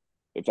with,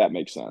 if that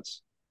makes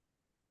sense.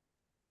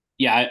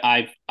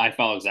 Yeah, I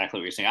follow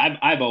exactly what you're saying.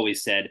 I've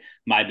always said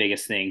my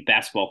biggest thing,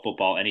 basketball,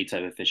 football, any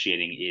type of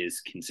officiating,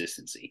 is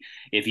consistency.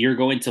 If you're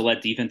going to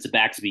let defensive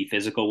backs be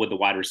physical with the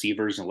wide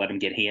receivers and let them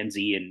get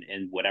handsy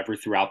and whatever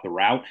throughout the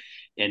route,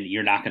 and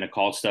you're not going to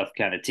call stuff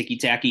kind of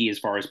ticky-tacky as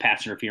far as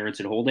pass interference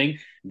and holding,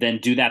 then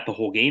do that the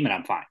whole game and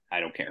I'm fine.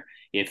 I don't care.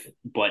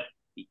 But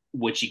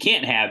what you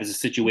can't have is a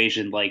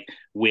situation like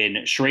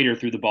when Schrader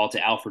threw the ball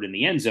to Alfred in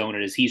the end zone,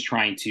 and as he's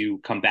trying to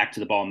come back to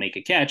the ball and make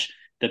a catch,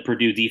 the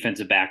Purdue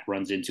defensive back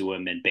runs into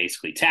him and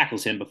basically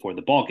tackles him before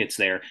the ball gets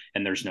there,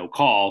 and there's no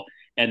call.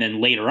 And then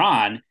later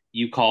on,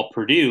 you call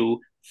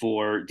Purdue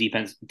for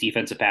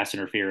defensive pass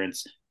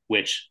interference,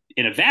 which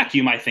in a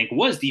vacuum, I think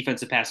was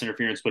defensive pass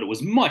interference, but it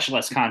was much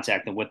less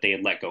contact than what they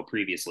had let go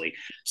previously.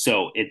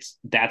 So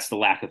that's the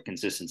lack of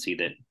consistency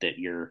that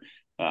you're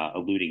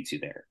alluding to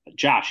there.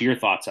 Josh, your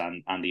thoughts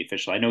on the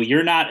official? I know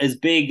you're not as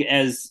big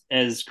as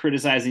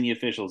criticizing the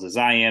officials as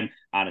I am.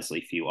 Honestly,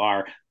 few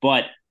are,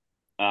 but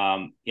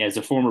as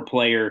a former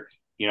player,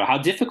 how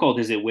difficult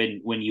is it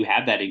when you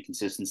have that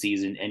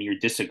inconsistencies and you're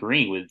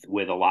disagreeing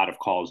with a lot of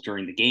calls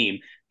during the game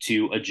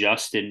to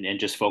adjust and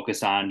just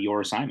focus on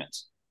your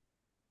assignments?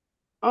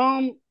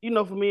 For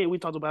me, we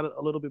talked about it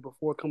a little bit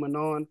before coming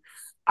on.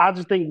 I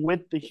just think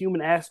with the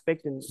human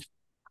aspect and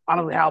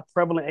honestly how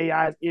prevalent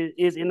AI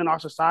is in our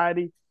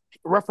society,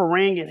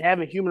 refereeing and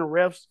having human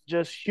refs,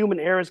 just human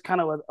errors,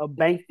 kind of a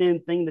banked in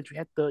thing that you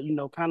have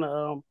to, kind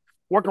of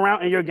work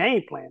around in your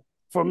game plan.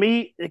 For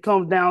me, it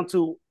comes down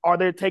to are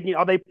they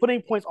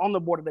putting points on the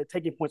board, or are they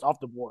taking points off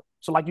the board?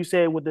 So, like you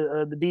said, with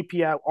the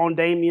DPI on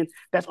Damian,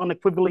 that's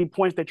unequivocally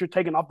points that you're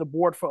taking off the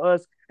board for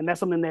us, and that's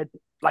something that,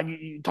 like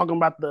you talking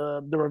about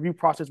the review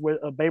process where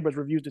Babers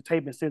reviews the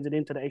tape and sends it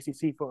into the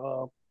ACC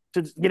for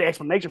to get an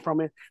explanation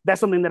from it.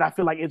 That's something that I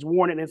feel like is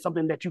warranted and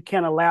something that you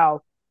can't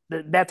allow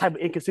that type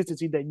of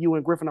inconsistency that you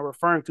and Griffin are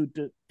referring to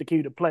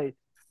continue to play.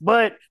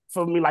 But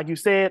for me, like you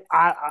said,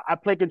 I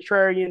play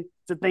contrarian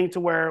to think to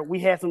where we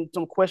had some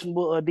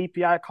questionable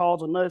DPI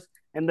calls on us,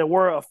 and there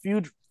were a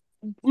few,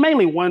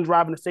 mainly one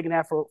drive in the second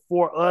half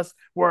for us,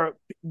 where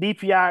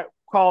DPI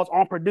calls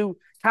on Purdue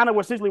kind of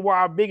essentially were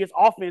our biggest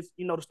offense,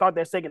 to start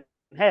that second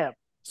half.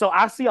 So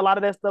I see a lot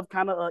of that stuff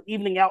kind of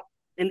evening out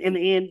in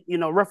the end.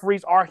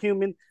 Referees are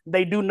human.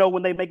 They do know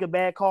when they make a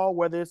bad call,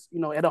 whether it's,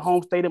 at a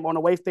home stadium or an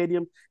away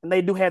stadium, and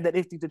they do have that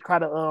instinct to try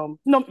to,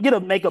 get a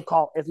makeup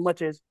call as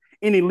much as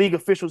any league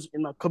officials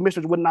and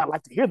commissioners would not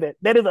like to hear that.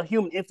 That is a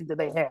human instinct that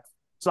they have.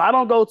 So I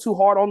don't go too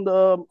hard on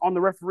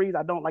the referees.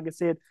 I don't, like I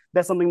said,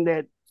 that's something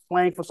that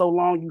playing for so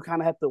long, you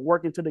kind of have to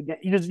work into the game.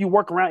 You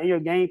work around in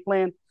your game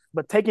plan,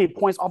 but taking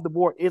points off the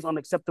board is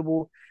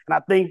unacceptable. And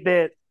I think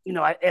that,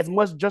 as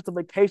much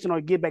justification or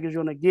get back as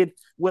you're going to get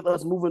with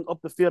us moving up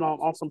the field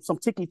on some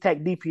ticky-tack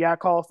DPI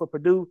calls for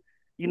Purdue,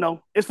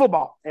 it's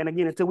football. And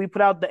again, until we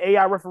put out the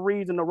AI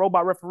referees and the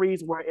robot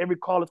referees where every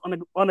call is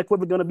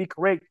unequivocally going to be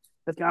correct,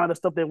 that's kind of the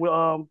stuff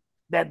that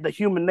that the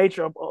human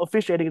nature of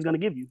officiating is going to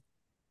give you.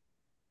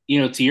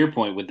 To your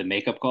point with the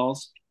makeup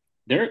calls,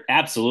 there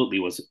absolutely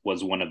was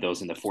one of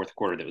those in the fourth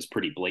quarter that was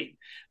pretty blatant.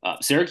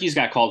 Syracuse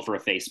got called for a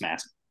face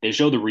mask. They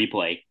showed the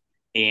replay,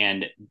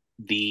 and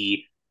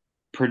the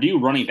Purdue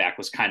running back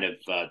was kind of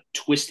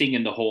twisting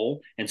in the hole,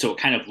 and so it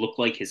kind of looked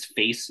like his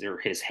face or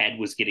his head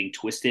was getting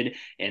twisted,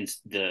 and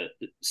the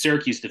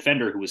Syracuse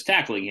defender who was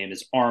tackling him,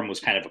 his arm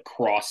was kind of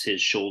across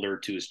his shoulder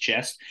to his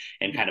chest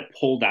and kind of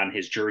pulled on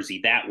his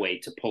jersey that way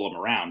to pull him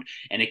around,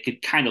 and it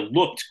could kind of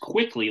looked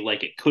quickly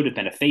like it could have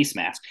been a face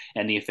mask,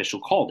 and the official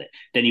called it.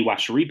 Then you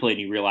watch the replay and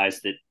you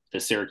realize that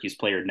the Syracuse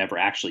player never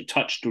actually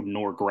touched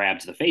nor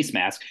grabbed the face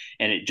mask,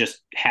 and it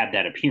just had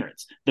that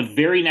appearance. The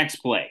very next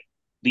play,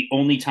 the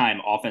only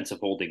time offensive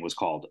holding was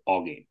called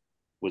all game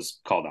was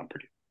called on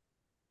Purdue.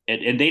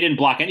 And they didn't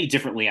block any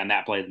differently on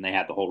that play than they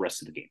had the whole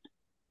rest of the game.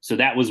 So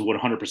that was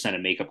 100% a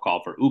makeup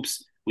call for,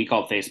 oops, we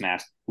called face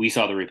mask. We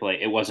saw the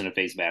replay. It wasn't a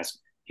face mask.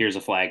 Here's a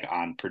flag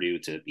on Purdue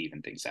to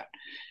even things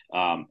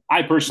out.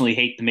 I personally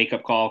hate the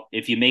makeup call.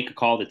 If you make a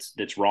call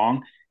that's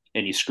wrong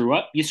and you screw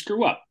up, you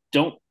screw up.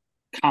 Don't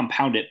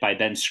compound it by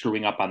then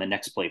screwing up on the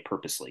next play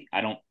purposely. I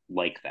don't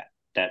like that.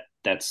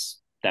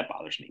 That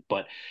bothers me.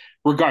 But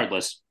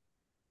regardless,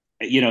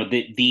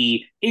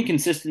 the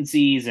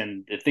inconsistencies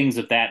and the things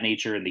of that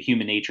nature and the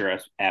human nature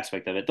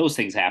aspect of it, those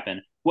things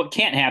happen. What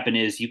can't happen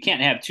is you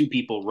can't have two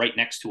people right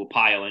next to a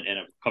pile and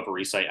a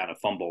recovery site on a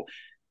fumble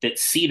that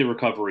see the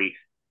recovery,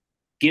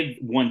 give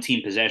one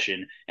team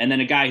possession, and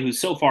then a guy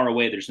who's so far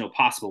away there's no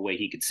possible way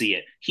he could see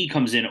it, he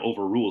comes in and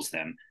overrules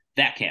them.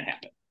 That can't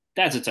happen.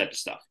 That's the type of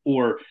stuff.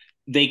 Or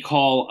they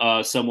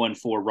call someone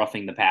for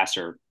roughing the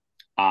passer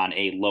on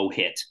a low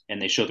hit,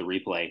 and they show the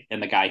replay,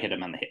 and the guy hit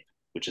him on the hip,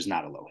 which is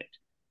not a low hit.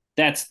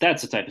 That's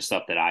the type of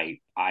stuff that I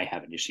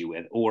have an issue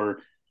with.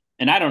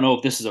 And I don't know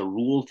if this is a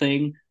rule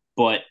thing,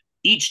 but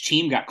each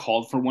team got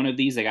called for one of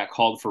these. They got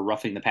called for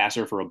roughing the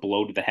passer for a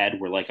blow to the head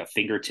where like a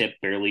fingertip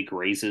barely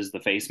grazes the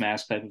face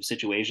mask type of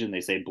situation.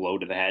 They say blow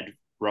to the head,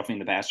 roughing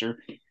the passer.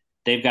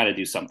 They've got to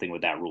do something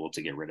with that rule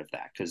to get rid of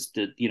that, because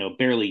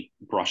barely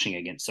brushing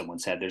against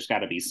someone's head, there's got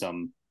to be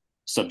some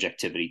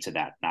subjectivity to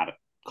that, not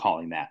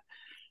calling that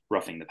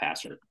roughing the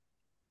passer.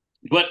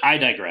 But I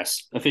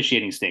digress.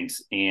 Officiating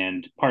stinks,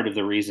 and part of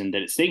the reason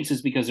that it stinks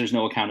is because there's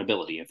no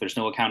accountability. If there's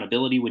no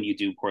accountability when you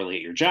do poorly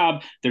at your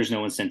job, there's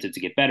no incentive to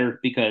get better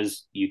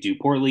because you do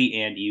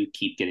poorly and you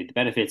keep getting the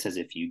benefits as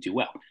if you do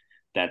well.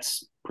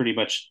 That's pretty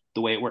much the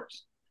way it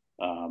works.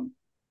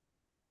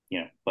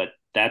 But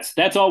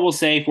that's all we'll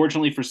say.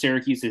 Fortunately for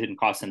Syracuse, it didn't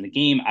cost them the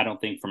game. I don't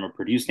think from a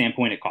Purdue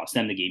standpoint it cost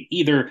them the game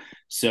either.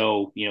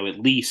 So, at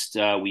least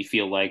we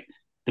feel like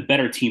the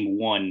better team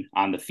won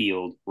on the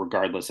field,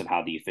 regardless of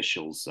how the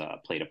officials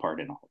played a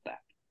part in all of that.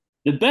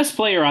 The best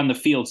player on the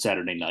field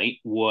Saturday night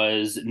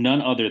was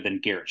none other than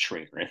Garrett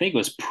Schrader. I think it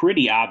was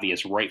pretty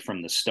obvious right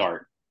from the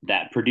start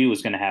that Purdue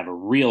was going to have a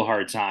real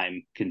hard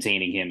time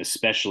containing him,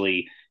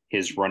 especially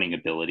his running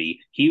ability.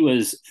 He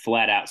was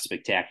flat out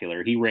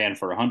spectacular. He ran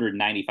for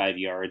 195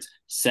 yards,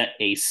 set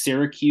a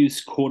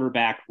Syracuse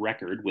quarterback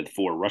record with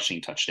 4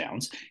 rushing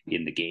touchdowns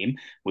in the game,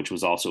 which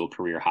was also a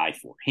career high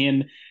for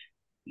him.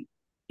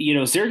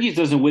 Syracuse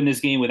doesn't win this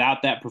game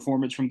without that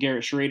performance from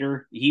Garrett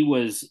Schrader. He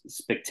was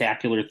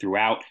spectacular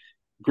throughout.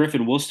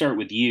 Griffin, we'll start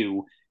with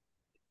you.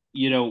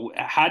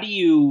 How do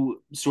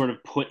you sort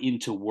of put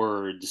into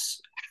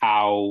words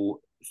how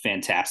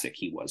fantastic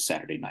he was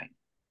Saturday night?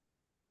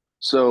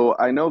 So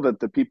I know that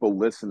the people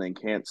listening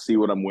can't see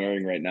what I'm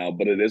wearing right now,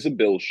 but it is a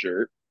Bills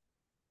shirt.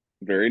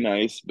 Very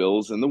nice.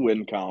 Bills in the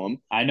win column.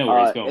 I know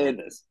where he's going with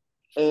this.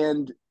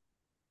 And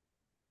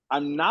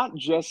I'm not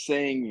just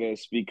saying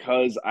this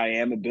because I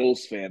am a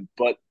Bills fan,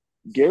 but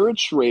Garrett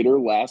Schrader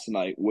last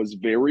night was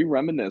very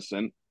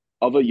reminiscent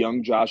of a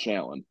young Josh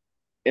Allen.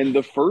 In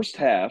the first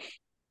half,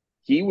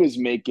 he was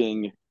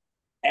making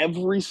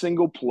every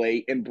single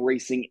play,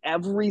 embracing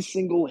every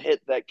single hit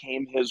that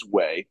came his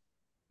way,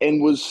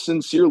 and was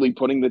sincerely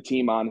putting the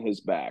team on his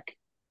back.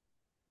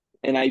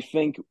 And I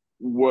think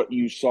what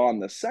you saw in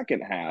the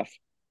second half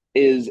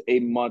is a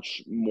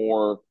much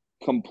more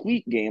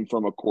complete game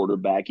from a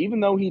quarterback, even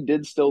though he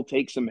did still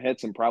take some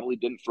hits and probably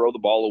didn't throw the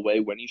ball away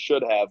when he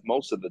should have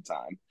most of the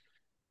time.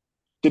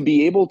 To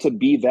be able to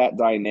be that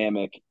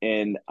dynamic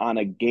and on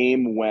a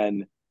game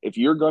when if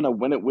you're going to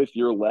win it with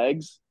your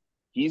legs,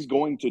 he's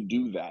going to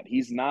do that.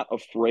 He's not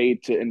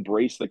afraid to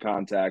embrace the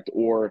contact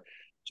or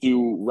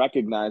to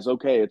recognize,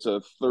 okay, it's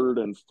a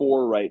 3rd and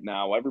 4 right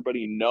now.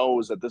 Everybody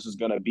knows that this is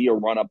going to be a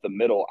run up the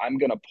middle. I'm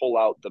going to pull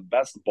out the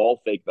best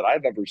ball fake that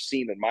I've ever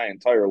seen in my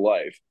entire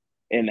life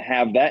and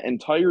have that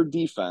entire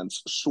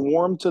defense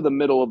swarm to the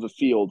middle of the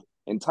field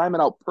and time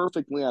it out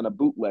perfectly on a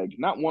bootleg,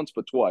 not once,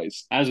 but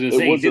twice. I was going to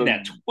say, he did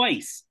that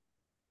twice.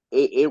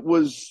 It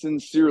was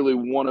sincerely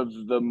one of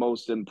the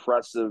most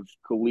impressive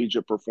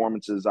collegiate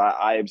performances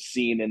I have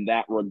seen in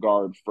that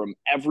regard, from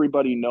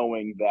everybody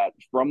knowing that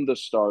from the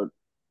start,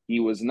 he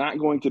was not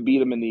going to beat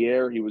them in the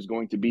air. He was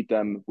going to beat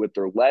them with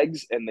their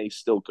legs, and they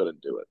still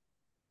couldn't do it.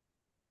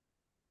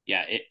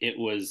 Yeah, it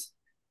was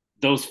 –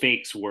 those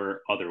fakes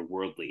were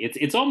otherworldly.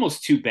 It's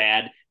almost too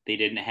bad they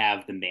didn't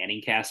have the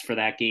Manning cast for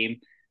that game.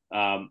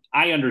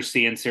 I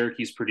understand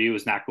Syracuse Purdue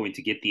is not going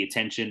to get the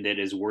attention that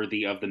is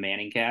worthy of the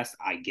Manning cast.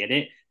 I get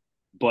it.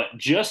 But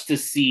just to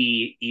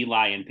see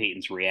Eli and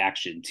Peyton's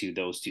reaction to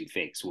those two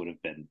fakes would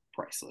have been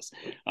priceless.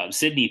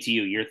 Sydney, to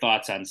you, your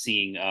thoughts on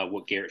seeing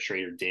what Garrett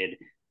Schrader did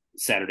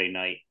Saturday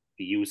night?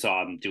 You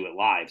saw him do it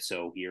live,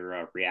 so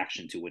your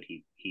reaction to what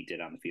he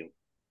did on the field.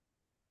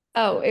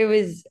 Oh, it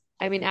was,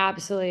 I mean,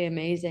 absolutely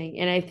amazing.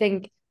 And I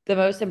think the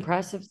most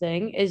impressive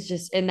thing is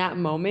just in that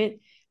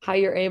moment, how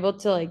you're able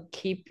to like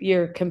keep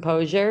your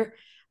composure.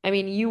 I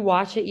mean, you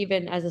watch it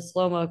even as a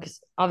slow-mo, because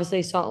obviously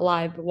you saw it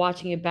live, but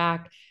watching it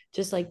back,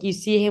 just like you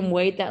see him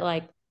wait that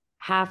like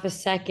half a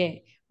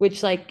second,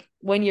 which like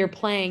when you're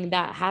playing,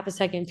 that half a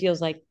second feels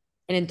like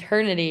an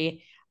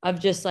eternity of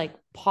just like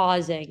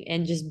pausing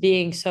and just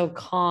being so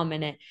calm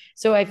in it.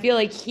 So I feel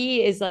like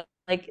he is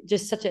like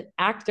just such an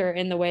actor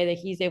in the way that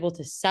he's able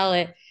to sell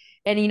it.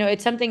 And, you know,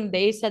 it's something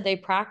they said they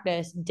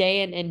practice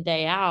day in and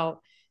day out,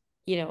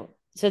 you know,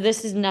 so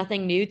this is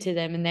nothing new to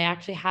them. And they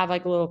actually have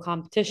like a little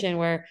competition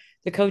where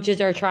the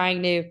coaches are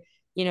trying to,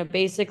 you know,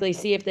 basically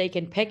see if they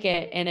can pick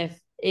it. And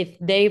if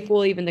they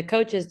fool even the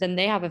coaches, then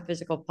they have a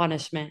physical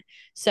punishment.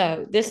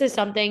 So this is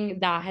something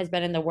that has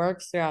been in the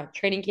works throughout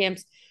training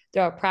camps,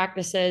 throughout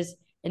practices,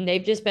 and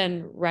they've just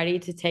been ready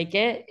to take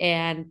it.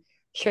 And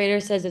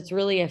Schrader says it's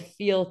really a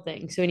feel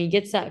thing. So when he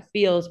gets that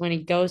feels when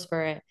he goes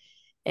for it.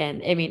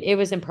 And I mean, it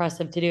was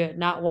impressive to do it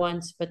not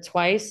once, but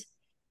twice.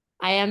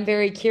 I am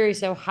very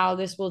curious of how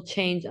this will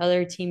change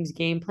other teams'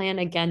 game plan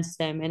against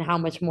him and how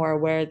much more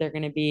aware they're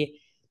going to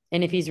be,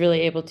 and if he's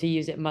really able to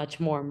use it much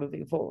more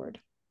moving forward.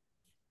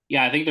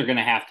 Yeah, I think they're going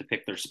to have to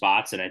pick their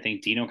spots. And I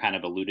think Dino kind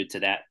of alluded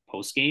to that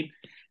post game,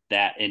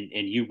 that, and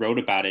you wrote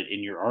about it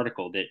in your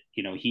article, that,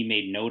 you know, he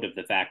made note of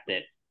the fact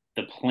that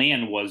the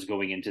plan was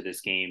going into this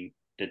game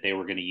that they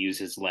were going to use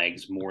his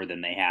legs more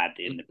than they had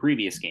in the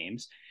previous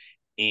games.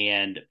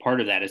 And part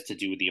of that is to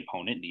do with the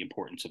opponent and the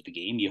importance of the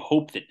game. You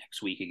hope that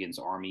next week against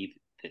Army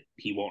that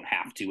he won't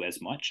have to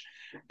as much.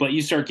 But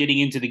you start getting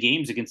into the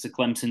games against the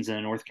Clemsons and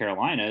the North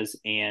Carolinas,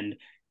 and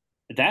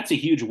that's a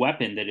huge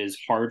weapon that is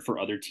hard for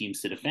other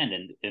teams to defend.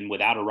 And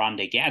without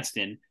Oronde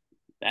Gadsden,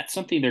 that's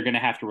something they're going to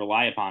have to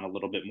rely upon a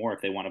little bit more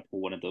if they want to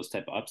pull one of those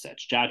type of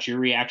upsets. Josh, your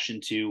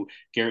reaction to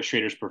Garrett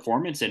Schrader's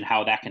performance and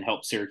how that can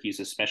help Syracuse,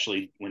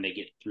 especially when they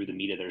get through the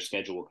meat of their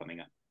schedule coming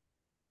up.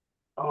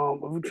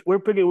 We're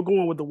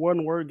going with the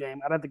one word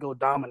game. I'd have to go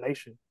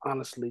domination,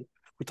 honestly.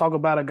 We talk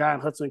about a guy in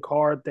Hudson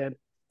Card that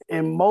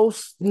in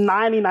most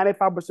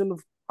 95%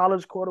 of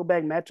college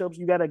quarterback matchups,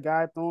 you got a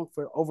guy throwing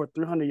for over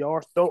 300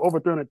 yards, over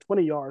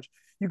 320 yards.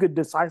 You could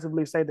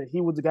decisively say that he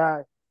was the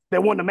guy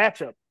that won the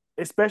matchup,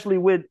 especially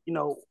with, you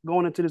know,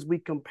 going into this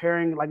week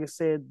comparing, like I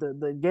said,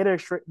 the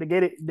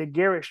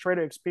Garrett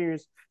Schrader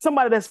experience.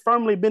 Somebody that's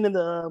firmly been in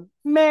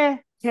the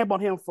camp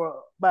on him for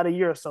about a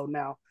year or so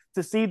now,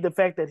 to see the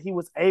fact that he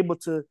was able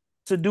to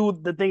do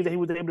the things that he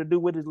was able to do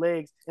with his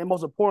legs, and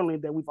most importantly,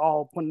 that we've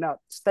all pointed out,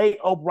 stay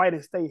upright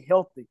and stay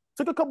healthy.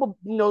 Took a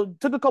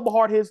couple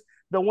hard hits.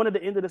 The one at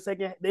the end of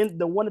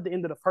the one at the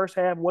end of the first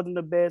half wasn't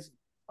the best.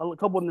 A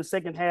couple in the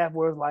second half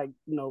where it was like,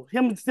 you know,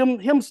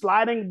 him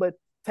sliding, but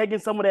taking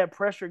some of that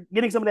pressure,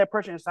 getting some of that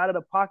pressure inside of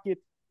the pocket,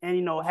 and,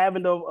 you know,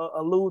 having to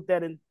elude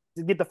that and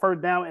to get the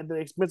first down at the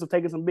expense of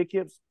taking some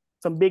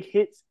big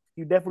hits.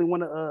 You definitely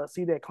want to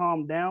see that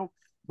calm down.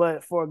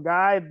 But for a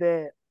guy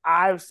that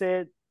I've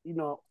said, you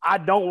know, I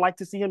don't like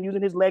to see him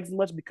using his legs as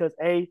much because,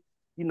 you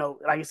know,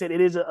 like I said,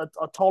 it is a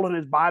toll on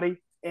his body.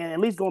 And at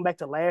least going back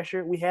to last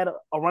year, we had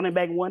a running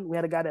back one. We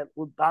had a guy that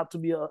was out to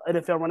be an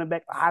NFL running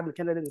back, a Heisman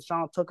candidate,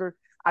 Sean Tucker.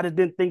 I just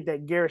didn't think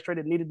that Garrett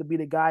Strader needed to be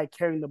the guy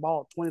carrying the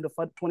ball 20 to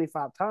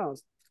 25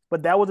 times.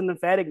 But that was an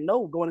emphatic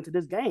no going into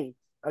this game.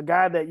 A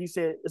guy that you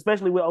said,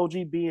 especially with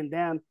OG being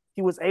down,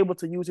 he was able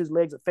to use his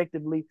legs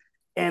effectively.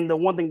 And the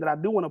one thing that I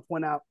do want to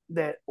point out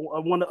that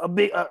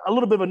a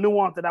little bit of a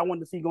nuance that I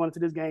wanted to see going into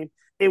this game,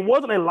 it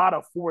wasn't a lot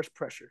of forced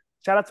pressure.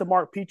 Shout out to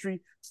Mark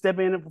Petrie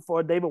stepping in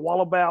for David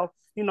Wallabow.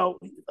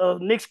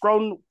 Nick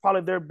Scroton,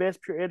 probably their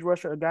best pure edge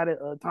rusher, a guy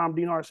that Tom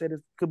Dienhart said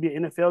could be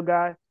an NFL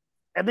guy.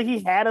 I think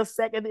he had a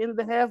sack at the end of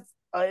the half,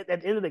 at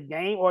the end of the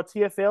game or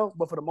TFL,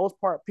 but for the most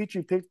part,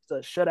 Petrie picked a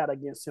shutout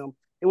against him.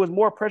 It was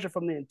more pressure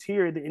from the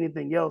interior than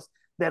anything else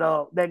that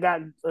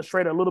got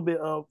Schrader a little bit,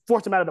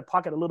 forced him out of the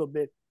pocket a little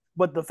bit.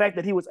 But the fact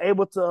that he was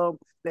able to,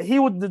 that he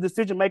was the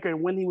decision maker,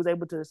 and when he was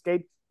able to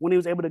escape, when he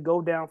was able to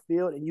go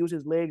downfield and use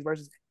his legs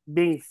versus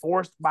being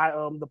forced by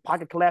the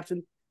pocket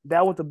collapsing,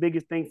 that was the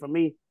biggest thing for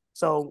me.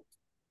 So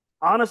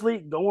honestly,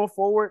 going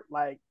forward,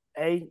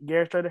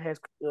 Garrett Strader has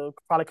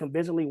probably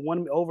convincingly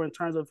won me over in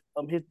terms of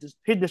his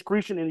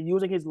discretion in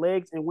using his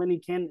legs and when he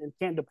can and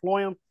can't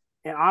deploy them.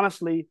 And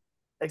honestly,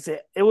 like I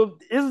said,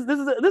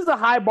 this is a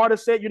high bar to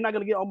set. You're not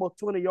going to get almost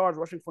 200 yards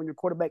rushing from your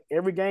quarterback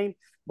every game,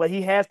 but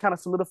he has kind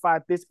of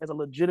solidified this as a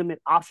legitimate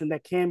option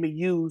that can be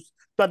used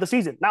throughout the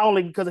season, not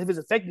only because of his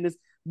effectiveness,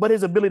 but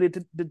his ability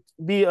to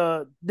be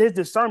his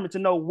discernment to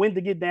know when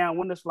to get down,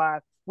 when to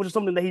slide, which is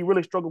something that he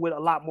really struggled with a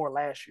lot more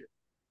last year.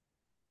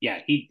 Yeah,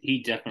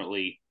 he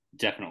definitely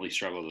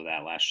struggled with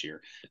that last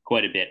year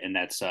quite a bit, and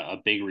that's a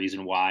big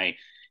reason why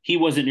he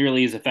wasn't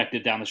nearly as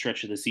effective down the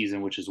stretch of the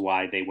season, which is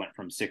why they went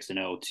from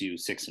 6-0 to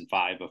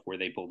 6-5 before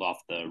they pulled off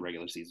the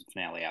regular season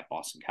finale at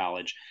Boston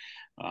College.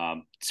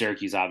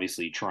 Syracuse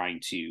obviously trying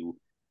to,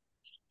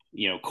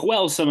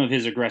 quell some of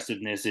his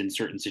aggressiveness in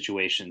certain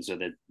situations so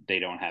that they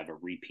don't have a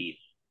repeat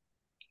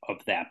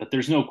of that. But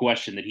there's no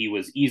question that he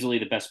was easily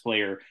the best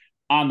player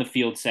on the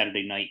field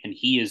Saturday night, and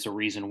he is a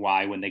reason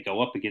why when they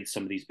go up against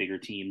some of these bigger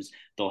teams,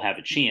 they'll have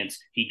a chance.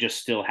 He just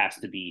still has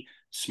to be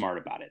smart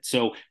about it.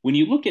 So when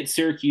you look at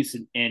Syracuse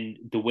and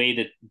the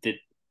way that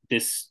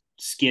this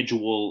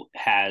schedule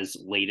has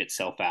laid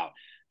itself out,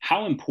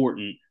 how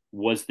important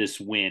was this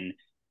win,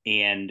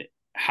 and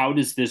how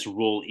does this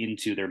roll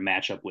into their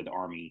matchup with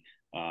Army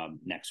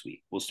next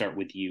week? We'll start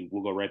with you.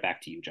 We'll go right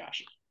back to you,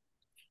 Josh.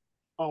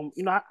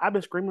 I've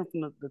been screaming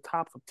from the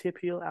tops of Tip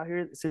Hill out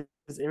here since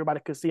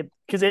everybody could see it,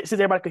 since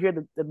everybody could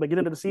hear the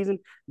beginning of the season.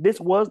 This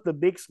was the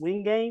big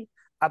swing game.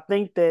 I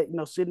think that,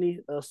 Sydney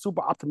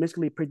super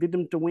optimistically predicted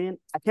them to win.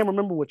 I can't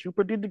remember what you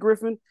predicted,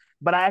 Griffin,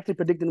 but I actually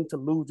predicted them to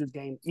lose this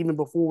game even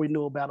before we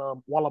knew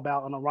about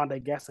Wallabout and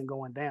Oronde Gadsden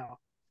going down.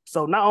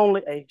 So not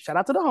only a shout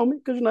out to the homie,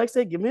 because, like I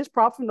said, give him his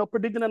props,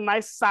 predicting a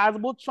nice,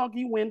 sizable,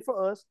 chunky win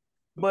for us.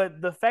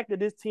 But the fact that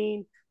this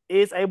team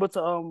is able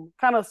to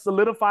kind of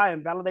solidify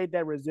and validate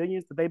that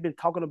resilience that they've been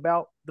talking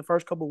about the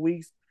first couple of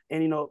weeks,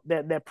 and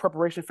that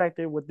preparation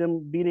factor with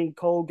them beating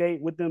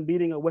Colgate, with them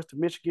beating Western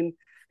Michigan,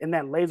 and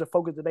that laser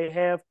focus that they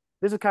have.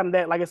 This is kind of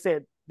that, like I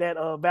said, that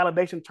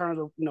validation in terms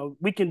of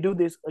we can do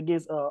this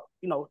against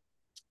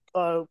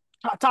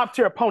top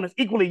tier opponents,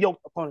 equally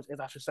yoked opponents, as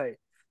I should say.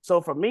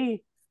 So for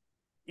me,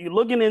 you're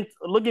looking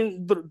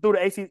through the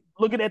AC,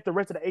 looking at the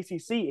rest of the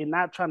ACC, and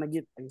not trying to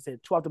get, like I said,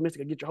 too optimistic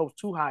and get your hopes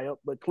too high up.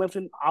 But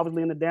Clemson,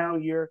 obviously in the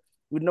down year,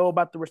 we know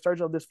about the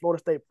resurgence of this Florida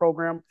State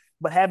program.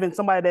 But having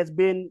somebody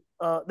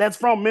that's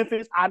from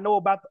Memphis, I know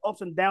about the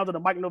ups and downs of the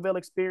Mike Novell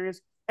experience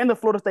and the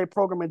Florida State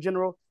program in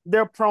general.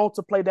 They're prone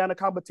to play down the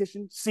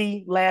competition.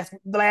 See, last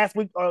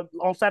week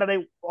on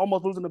Saturday,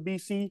 almost losing to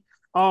BC.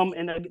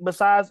 And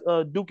besides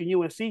Duke and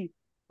UNC,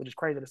 which is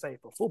crazy to say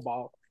for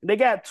football, they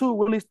got two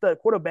really stud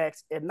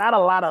quarterbacks and not a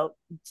lot of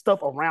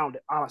stuff around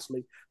it,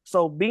 honestly.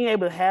 So being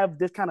able to have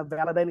this kind of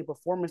validating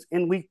performance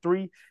in week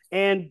 3,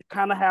 and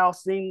kind of how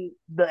seeing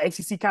the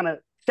ACC kind of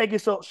shake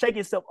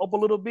itself up a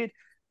little bit,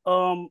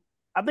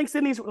 I think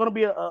Sydney's going to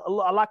be a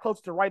lot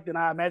closer to right than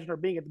I imagined her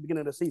being at the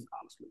beginning of the season,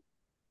 honestly.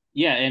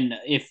 Yeah, and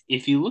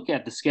if you look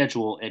at the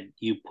schedule and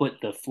you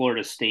put the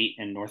Florida State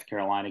and North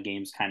Carolina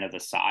games kind of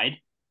aside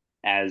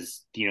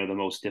as the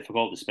most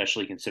difficult,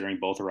 especially considering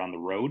both are on the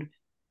road,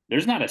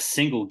 there's not a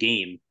single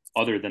game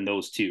other than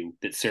those two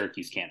that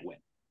Syracuse can't win.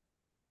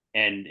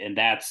 And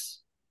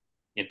that's,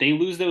 if they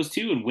lose those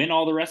two and win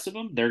all the rest of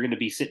them, they're going to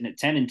be sitting at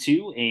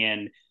 10-2,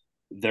 and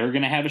they're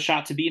going to have a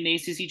shot to be in the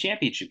ACC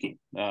championship game.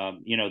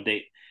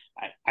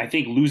 I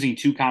think losing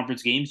 2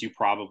 conference games, you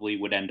probably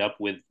would end up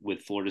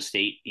with Florida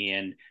State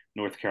and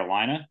North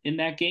Carolina in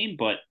that game,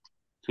 but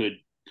could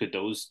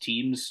those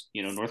teams,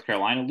 North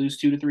Carolina lose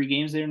 2 to 3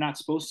 games they're not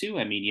supposed to?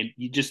 I mean,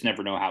 you just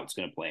never know how it's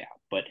going to play out.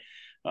 But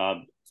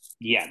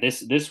yeah,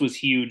 this was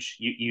huge.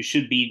 You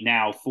should be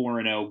now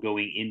 4-0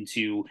 going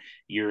into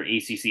your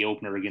ACC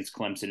opener against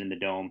Clemson in the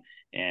Dome.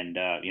 And,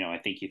 I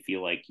think you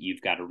feel like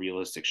you've got a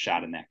realistic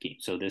shot in that game.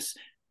 So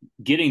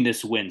getting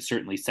this win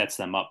certainly sets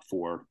them up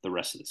for the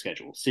rest of the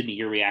schedule. Sydney,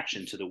 your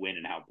reaction to the win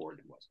and how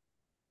important it was.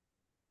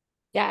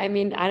 Yeah, I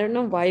mean, I don't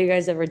know why you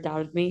guys ever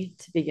doubted me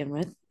to begin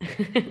with.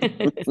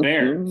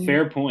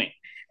 Fair point.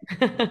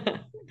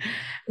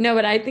 No,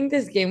 but I think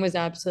this game was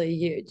absolutely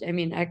huge. I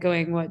mean,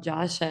 echoing what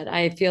Josh said,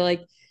 I feel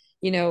like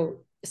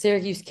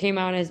Syracuse came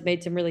out and has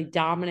made some really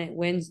dominant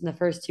wins in the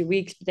first 2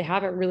 weeks, but they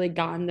haven't really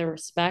gotten the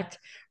respect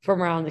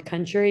from around the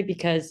country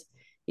because,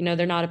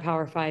 they're not a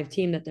Power Five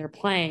team that they're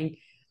playing.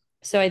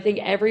 So I think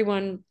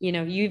everyone, you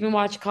even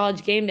watch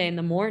College Game Day in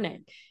the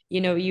morning,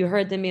 you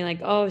heard them being like,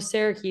 oh,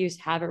 Syracuse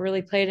haven't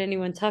really played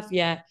anyone tough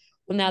yet.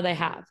 Well, now they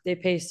have. They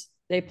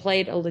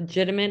played a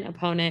legitimate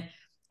opponent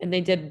and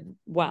they did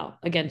well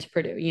against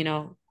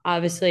Purdue.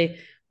 Obviously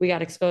we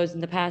got exposed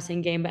in the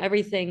passing game, but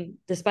everything,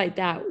 despite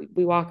that,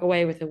 we walk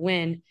away with a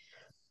win.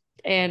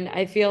 And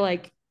I feel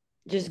like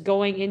just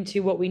going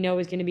into what we know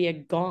is going to be a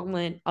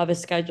gauntlet of a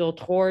schedule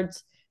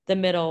towards the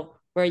middle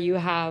where you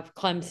have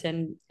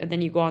Clemson and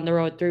then you go on the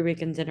road 3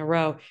 weekends in a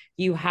row,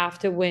 you have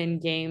to win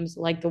games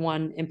like the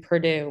one in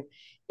Purdue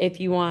if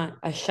you want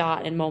a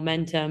shot and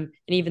momentum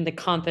and even the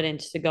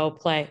confidence to go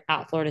play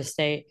at Florida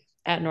State,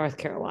 at North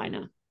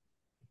Carolina.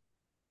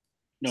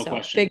 No So,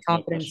 question. Big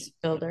confidence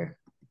builder.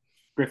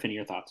 Griffin,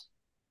 your thoughts?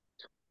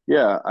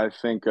 Yeah, I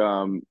think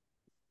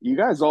you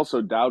guys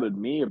also doubted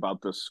me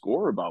about the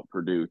score about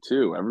Purdue,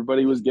 too.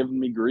 Everybody was giving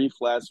me grief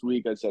last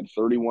week. I said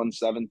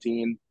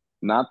 31-17.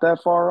 Not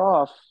that far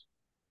off.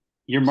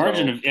 Your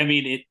margin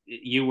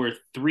you were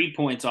 3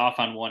 points off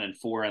on one and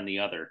 4 on the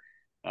other.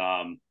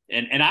 And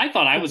I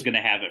thought I was going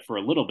to have it for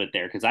a little bit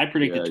there because I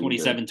predicted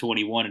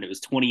 27-21 and it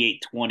was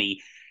 28-20.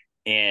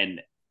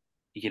 And,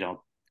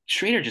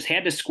 Schrader just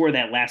had to score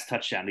that last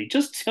touchdown. He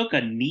just took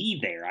a knee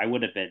there. I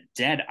would have been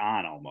dead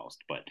on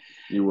almost, but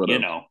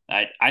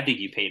I think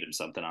you paid him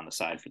something on the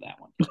side for that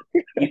one.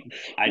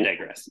 I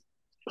digress.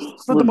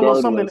 Slip them a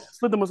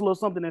little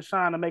something and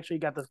shine to make sure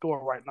you got the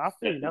score right. Now,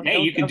 hey,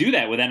 you can do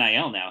that with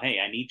NIL now. Hey,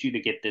 I need you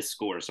to get this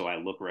score so I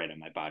look right on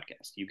my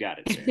podcast. You got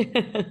it,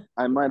 sir.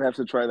 I might have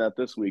to try that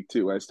this week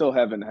too. I still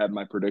haven't had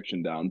my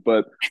prediction down,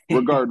 but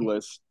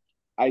regardless,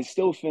 I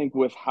still think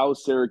with how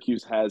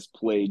Syracuse has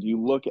played,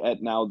 you look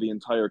at now the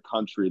entire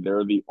country,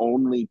 they're the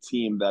only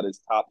team that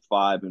is top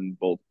 5 in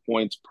both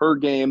points per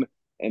game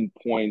and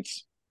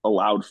points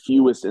allowed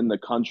fewest in the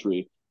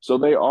country. So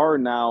they are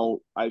now,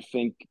 I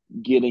think,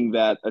 getting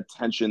that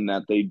attention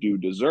that they do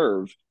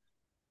deserve.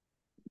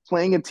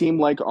 Playing a team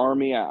like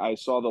Army, I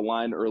saw the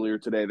line earlier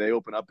today. They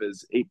open up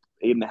as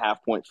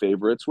 8.5-point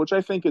favorites, which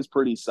I think is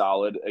pretty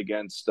solid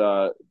against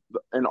an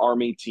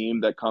Army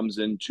team that comes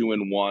in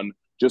 2-1.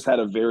 Just had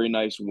a very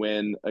nice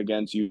win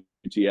against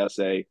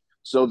UTSA.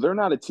 So they're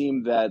not a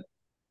team that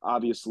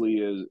obviously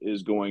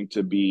is going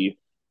to be,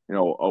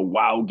 a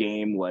wow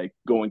game, like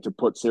going to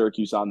put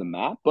Syracuse on the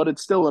map, but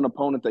it's still an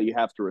opponent that you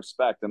have to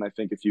respect. And I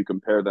think if you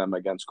compare them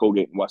against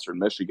Colgate and Western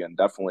Michigan,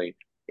 definitely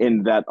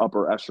in that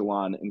upper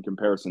echelon in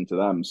comparison to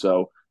them.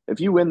 So if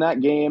you win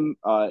that game,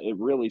 it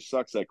really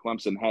sucks that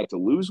Clemson had to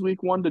lose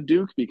week 1 to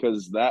Duke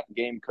because that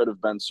game could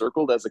have been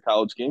circled as a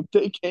College Game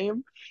Day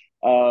game.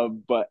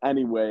 But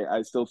anyway,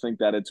 I still think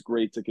that it's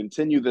great to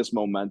continue this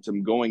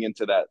momentum going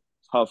into that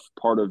tough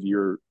part of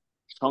your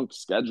chunk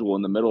schedule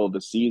in the middle of the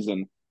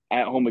season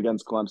at home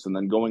against Clemson,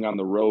 then going on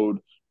the road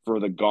for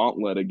the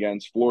gauntlet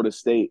against Florida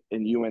State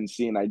and UNC.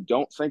 And I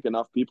don't think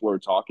enough people are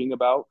talking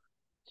about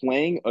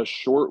playing a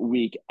short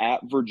week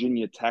at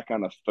Virginia Tech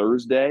on a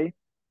Thursday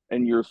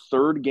and your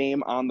third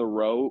game on the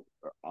road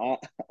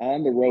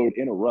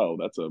in a row.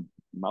 That's a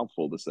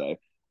mouthful to say.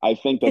 I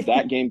think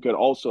that game could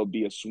also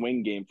be a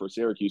swing game for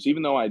Syracuse.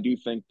 Even though I do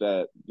think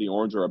that the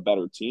Orange are a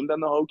better team than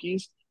the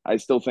Hokies, I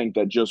still think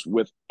that just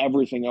with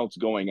everything else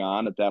going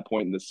on at that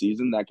point in the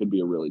season, that could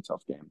be a really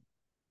tough game.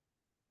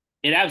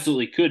 It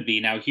absolutely could be.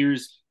 Now,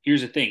 here's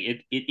the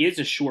thing. It is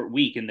a short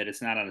week in that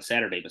it's not on a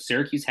Saturday, but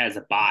Syracuse has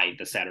a bye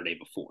the Saturday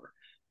before.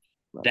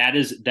 Right. That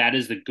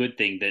is the good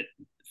thing that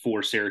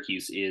for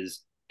Syracuse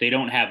is they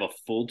don't have a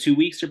full 2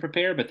 weeks to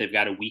prepare, but they've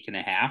got a week and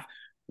a half.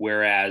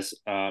 Whereas,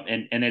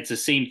 and it's the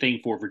same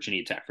thing for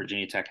Virginia Tech.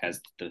 Virginia Tech has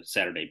the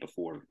Saturday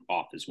before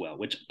off as well,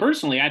 which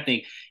personally, I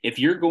think if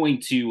you're going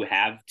to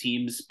have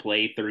teams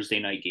play Thursday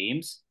night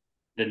games,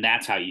 then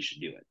that's how you should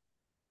do it.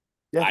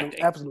 Yeah,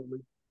 absolutely.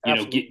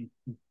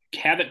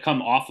 Have it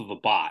come off of a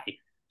bye.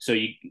 So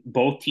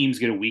both teams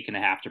get a week and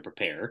a half to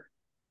prepare.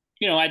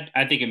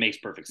 I think it makes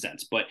perfect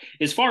sense. But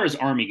as far as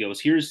Army goes,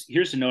 here's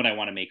a note I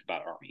want to make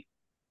about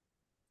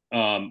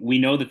Army. We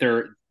know that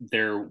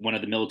they're one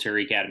of the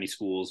military academy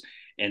schools,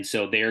 and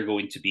so they're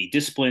going to be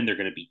disciplined. They're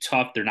going to be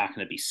tough. They're not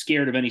going to be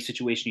scared of any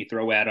situation you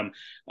throw at them,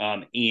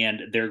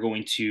 and they're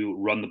going to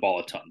run the ball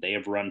a ton. They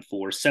have run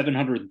for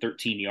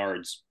 713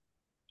 yards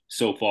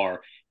so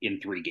far in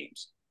 3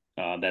 games.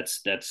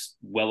 That's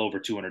well over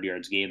 200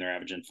 yards a game. They're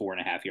averaging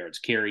 4.5 yards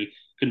carry.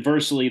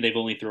 Conversely, they've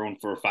only thrown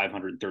for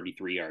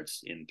 533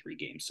 yards in 3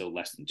 games, so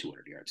less than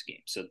 200 yards a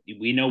game. So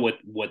we know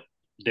what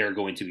they're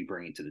going to be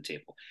bringing to the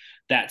table.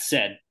 That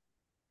said,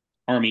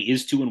 Army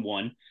is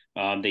 2-1.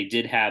 They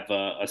did have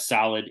a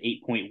solid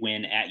 8-point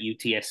win at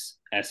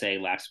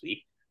UTSA last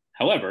week.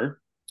 However,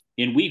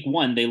 in week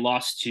 1, they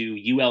lost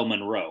to UL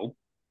Monroe,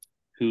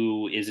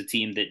 who is a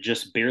team that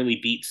just barely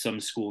beat some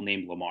school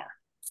named Lamar.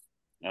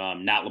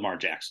 Not Lamar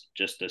Jackson,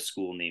 just a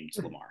school named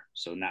Lamar.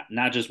 So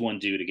not just one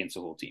dude against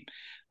the whole team.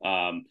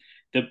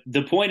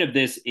 The point of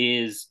this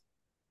is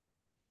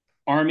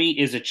Army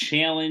is a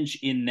challenge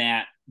in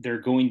that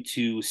they're going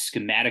to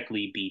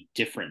schematically be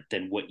different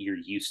than what you're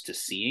used to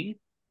seeing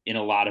in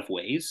a lot of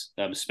ways,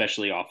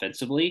 especially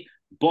offensively.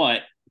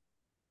 But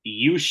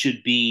you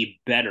should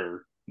be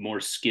better, more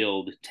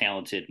skilled,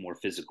 talented, more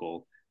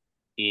physical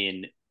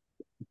in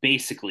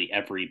basically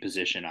every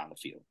position on the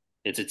field.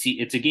 It's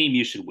a game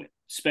you should win,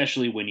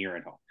 especially when you're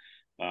at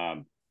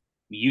home.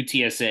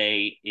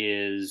 UTSA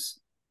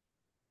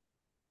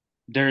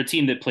they're a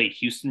team that played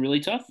Houston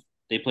really tough.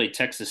 They played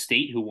Texas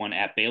State, who won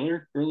at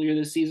Baylor earlier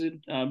this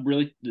season.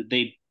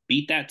 They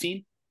beat that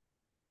team.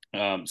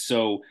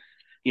 So,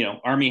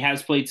 Army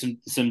has played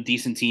some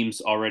decent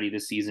teams already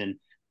this season,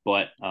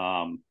 but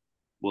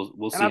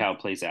we'll see how it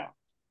plays out.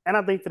 And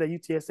I think for the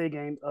UTSA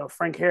game,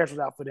 Frank Harris was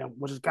out for them,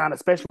 which is kind of,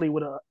 especially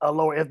with a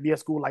lower FBS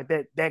school like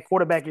that. That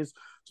quarterback is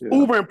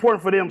uber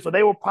important for them. So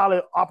they were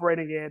probably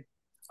operating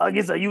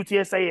against a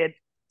UTSA at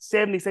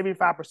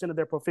 70-75% of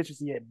their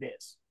proficiency at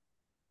best.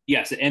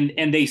 Yes,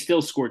 and they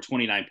still scored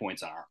 29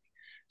 points on Army.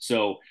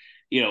 So,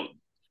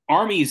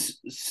 Army's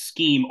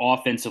scheme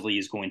offensively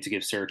is going to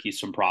give Syracuse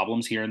some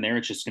problems here and there.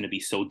 It's just going to be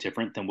so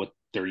different than what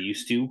they're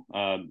used to,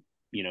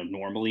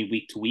 normally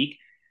week to week.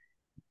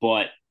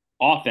 But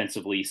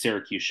offensively,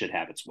 Syracuse should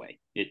have its way.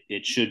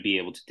 It should be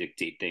able to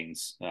dictate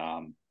things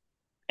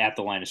at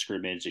the line of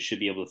scrimmage. They should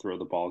be able to throw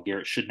the ball.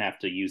 Garrett shouldn't have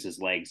to use his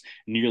legs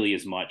nearly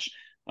as much.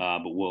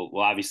 But we'll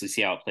obviously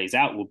see how it plays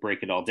out. We'll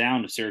break it all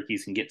down. If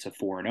Syracuse can get to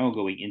 4-0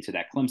 going into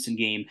that Clemson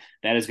game,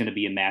 that is going to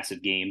be a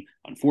massive game.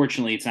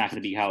 Unfortunately, it's not going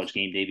to be College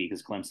game day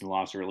because Clemson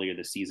lost earlier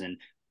this season,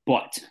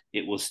 but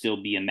it will still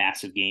be a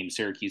massive game.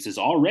 Syracuse is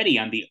already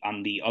on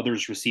the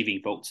others receiving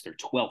votes. They're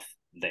 12th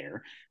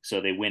there. So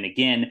they win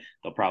again,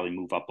 they'll probably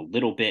move up a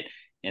little bit.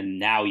 And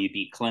now you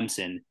beat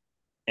Clemson,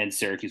 and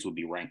Syracuse will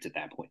be ranked at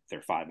that point.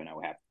 They're 5-0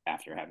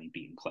 after having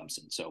beaten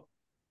Clemson. So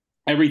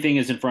everything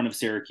is in front of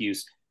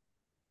Syracuse.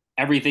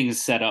 Everything is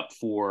set up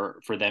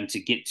for them to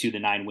get to the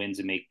 9 wins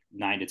and make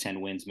 9 to 10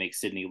 wins, make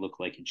Sydney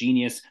look like a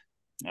genius.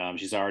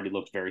 She's already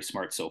looked very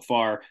smart so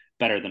far,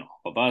 better than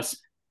all of us,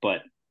 but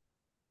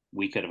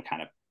we could have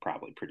kind of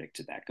probably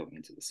predicted that going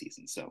into the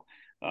season. So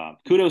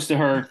kudos to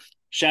her.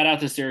 Shout out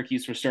to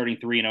Syracuse for starting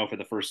 3-0 for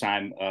the first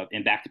time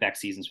in back-to-back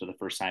seasons for the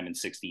first time in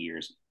 60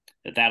 years.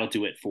 That'll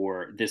do it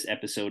for this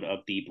episode of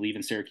the Believe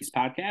in Syracuse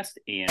podcast.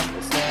 And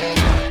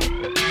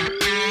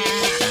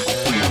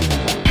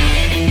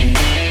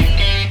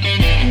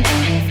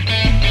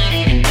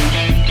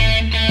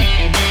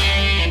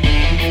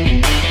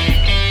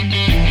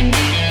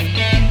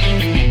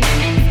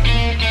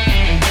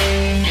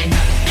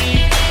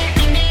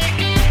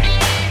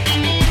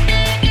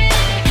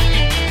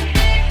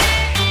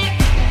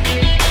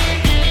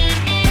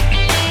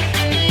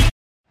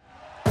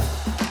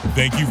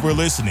Thank you for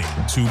listening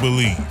to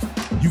Believe.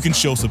 You can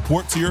show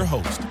support to your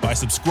host by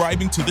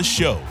subscribing to the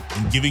show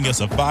and giving us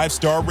a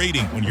 5-star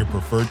rating on your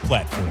preferred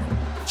platform.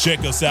 Check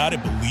us out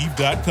at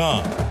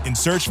Believe.com and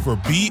search for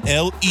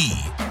BLEAV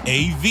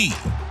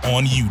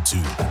on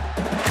YouTube.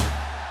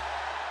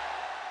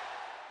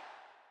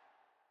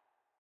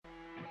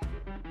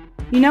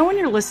 You know when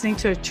you're listening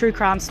to a true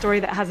crime story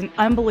that has an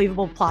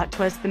unbelievable plot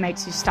twist that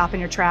makes you stop in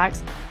your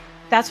tracks?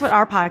 That's what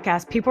our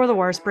podcast, People Are the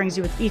Worst, brings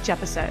you with each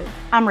episode.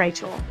 I'm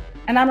Rachel.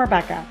 And I'm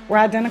Rebecca. We're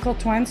identical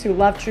twins who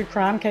love true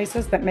crime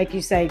cases that make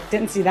you say,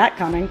 didn't see that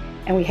coming,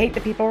 and we hate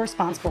the people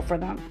responsible for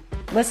them.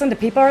 Listen to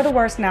People Are the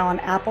Worst now on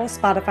Apple,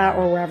 Spotify,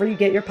 or wherever you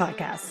get your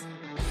podcasts.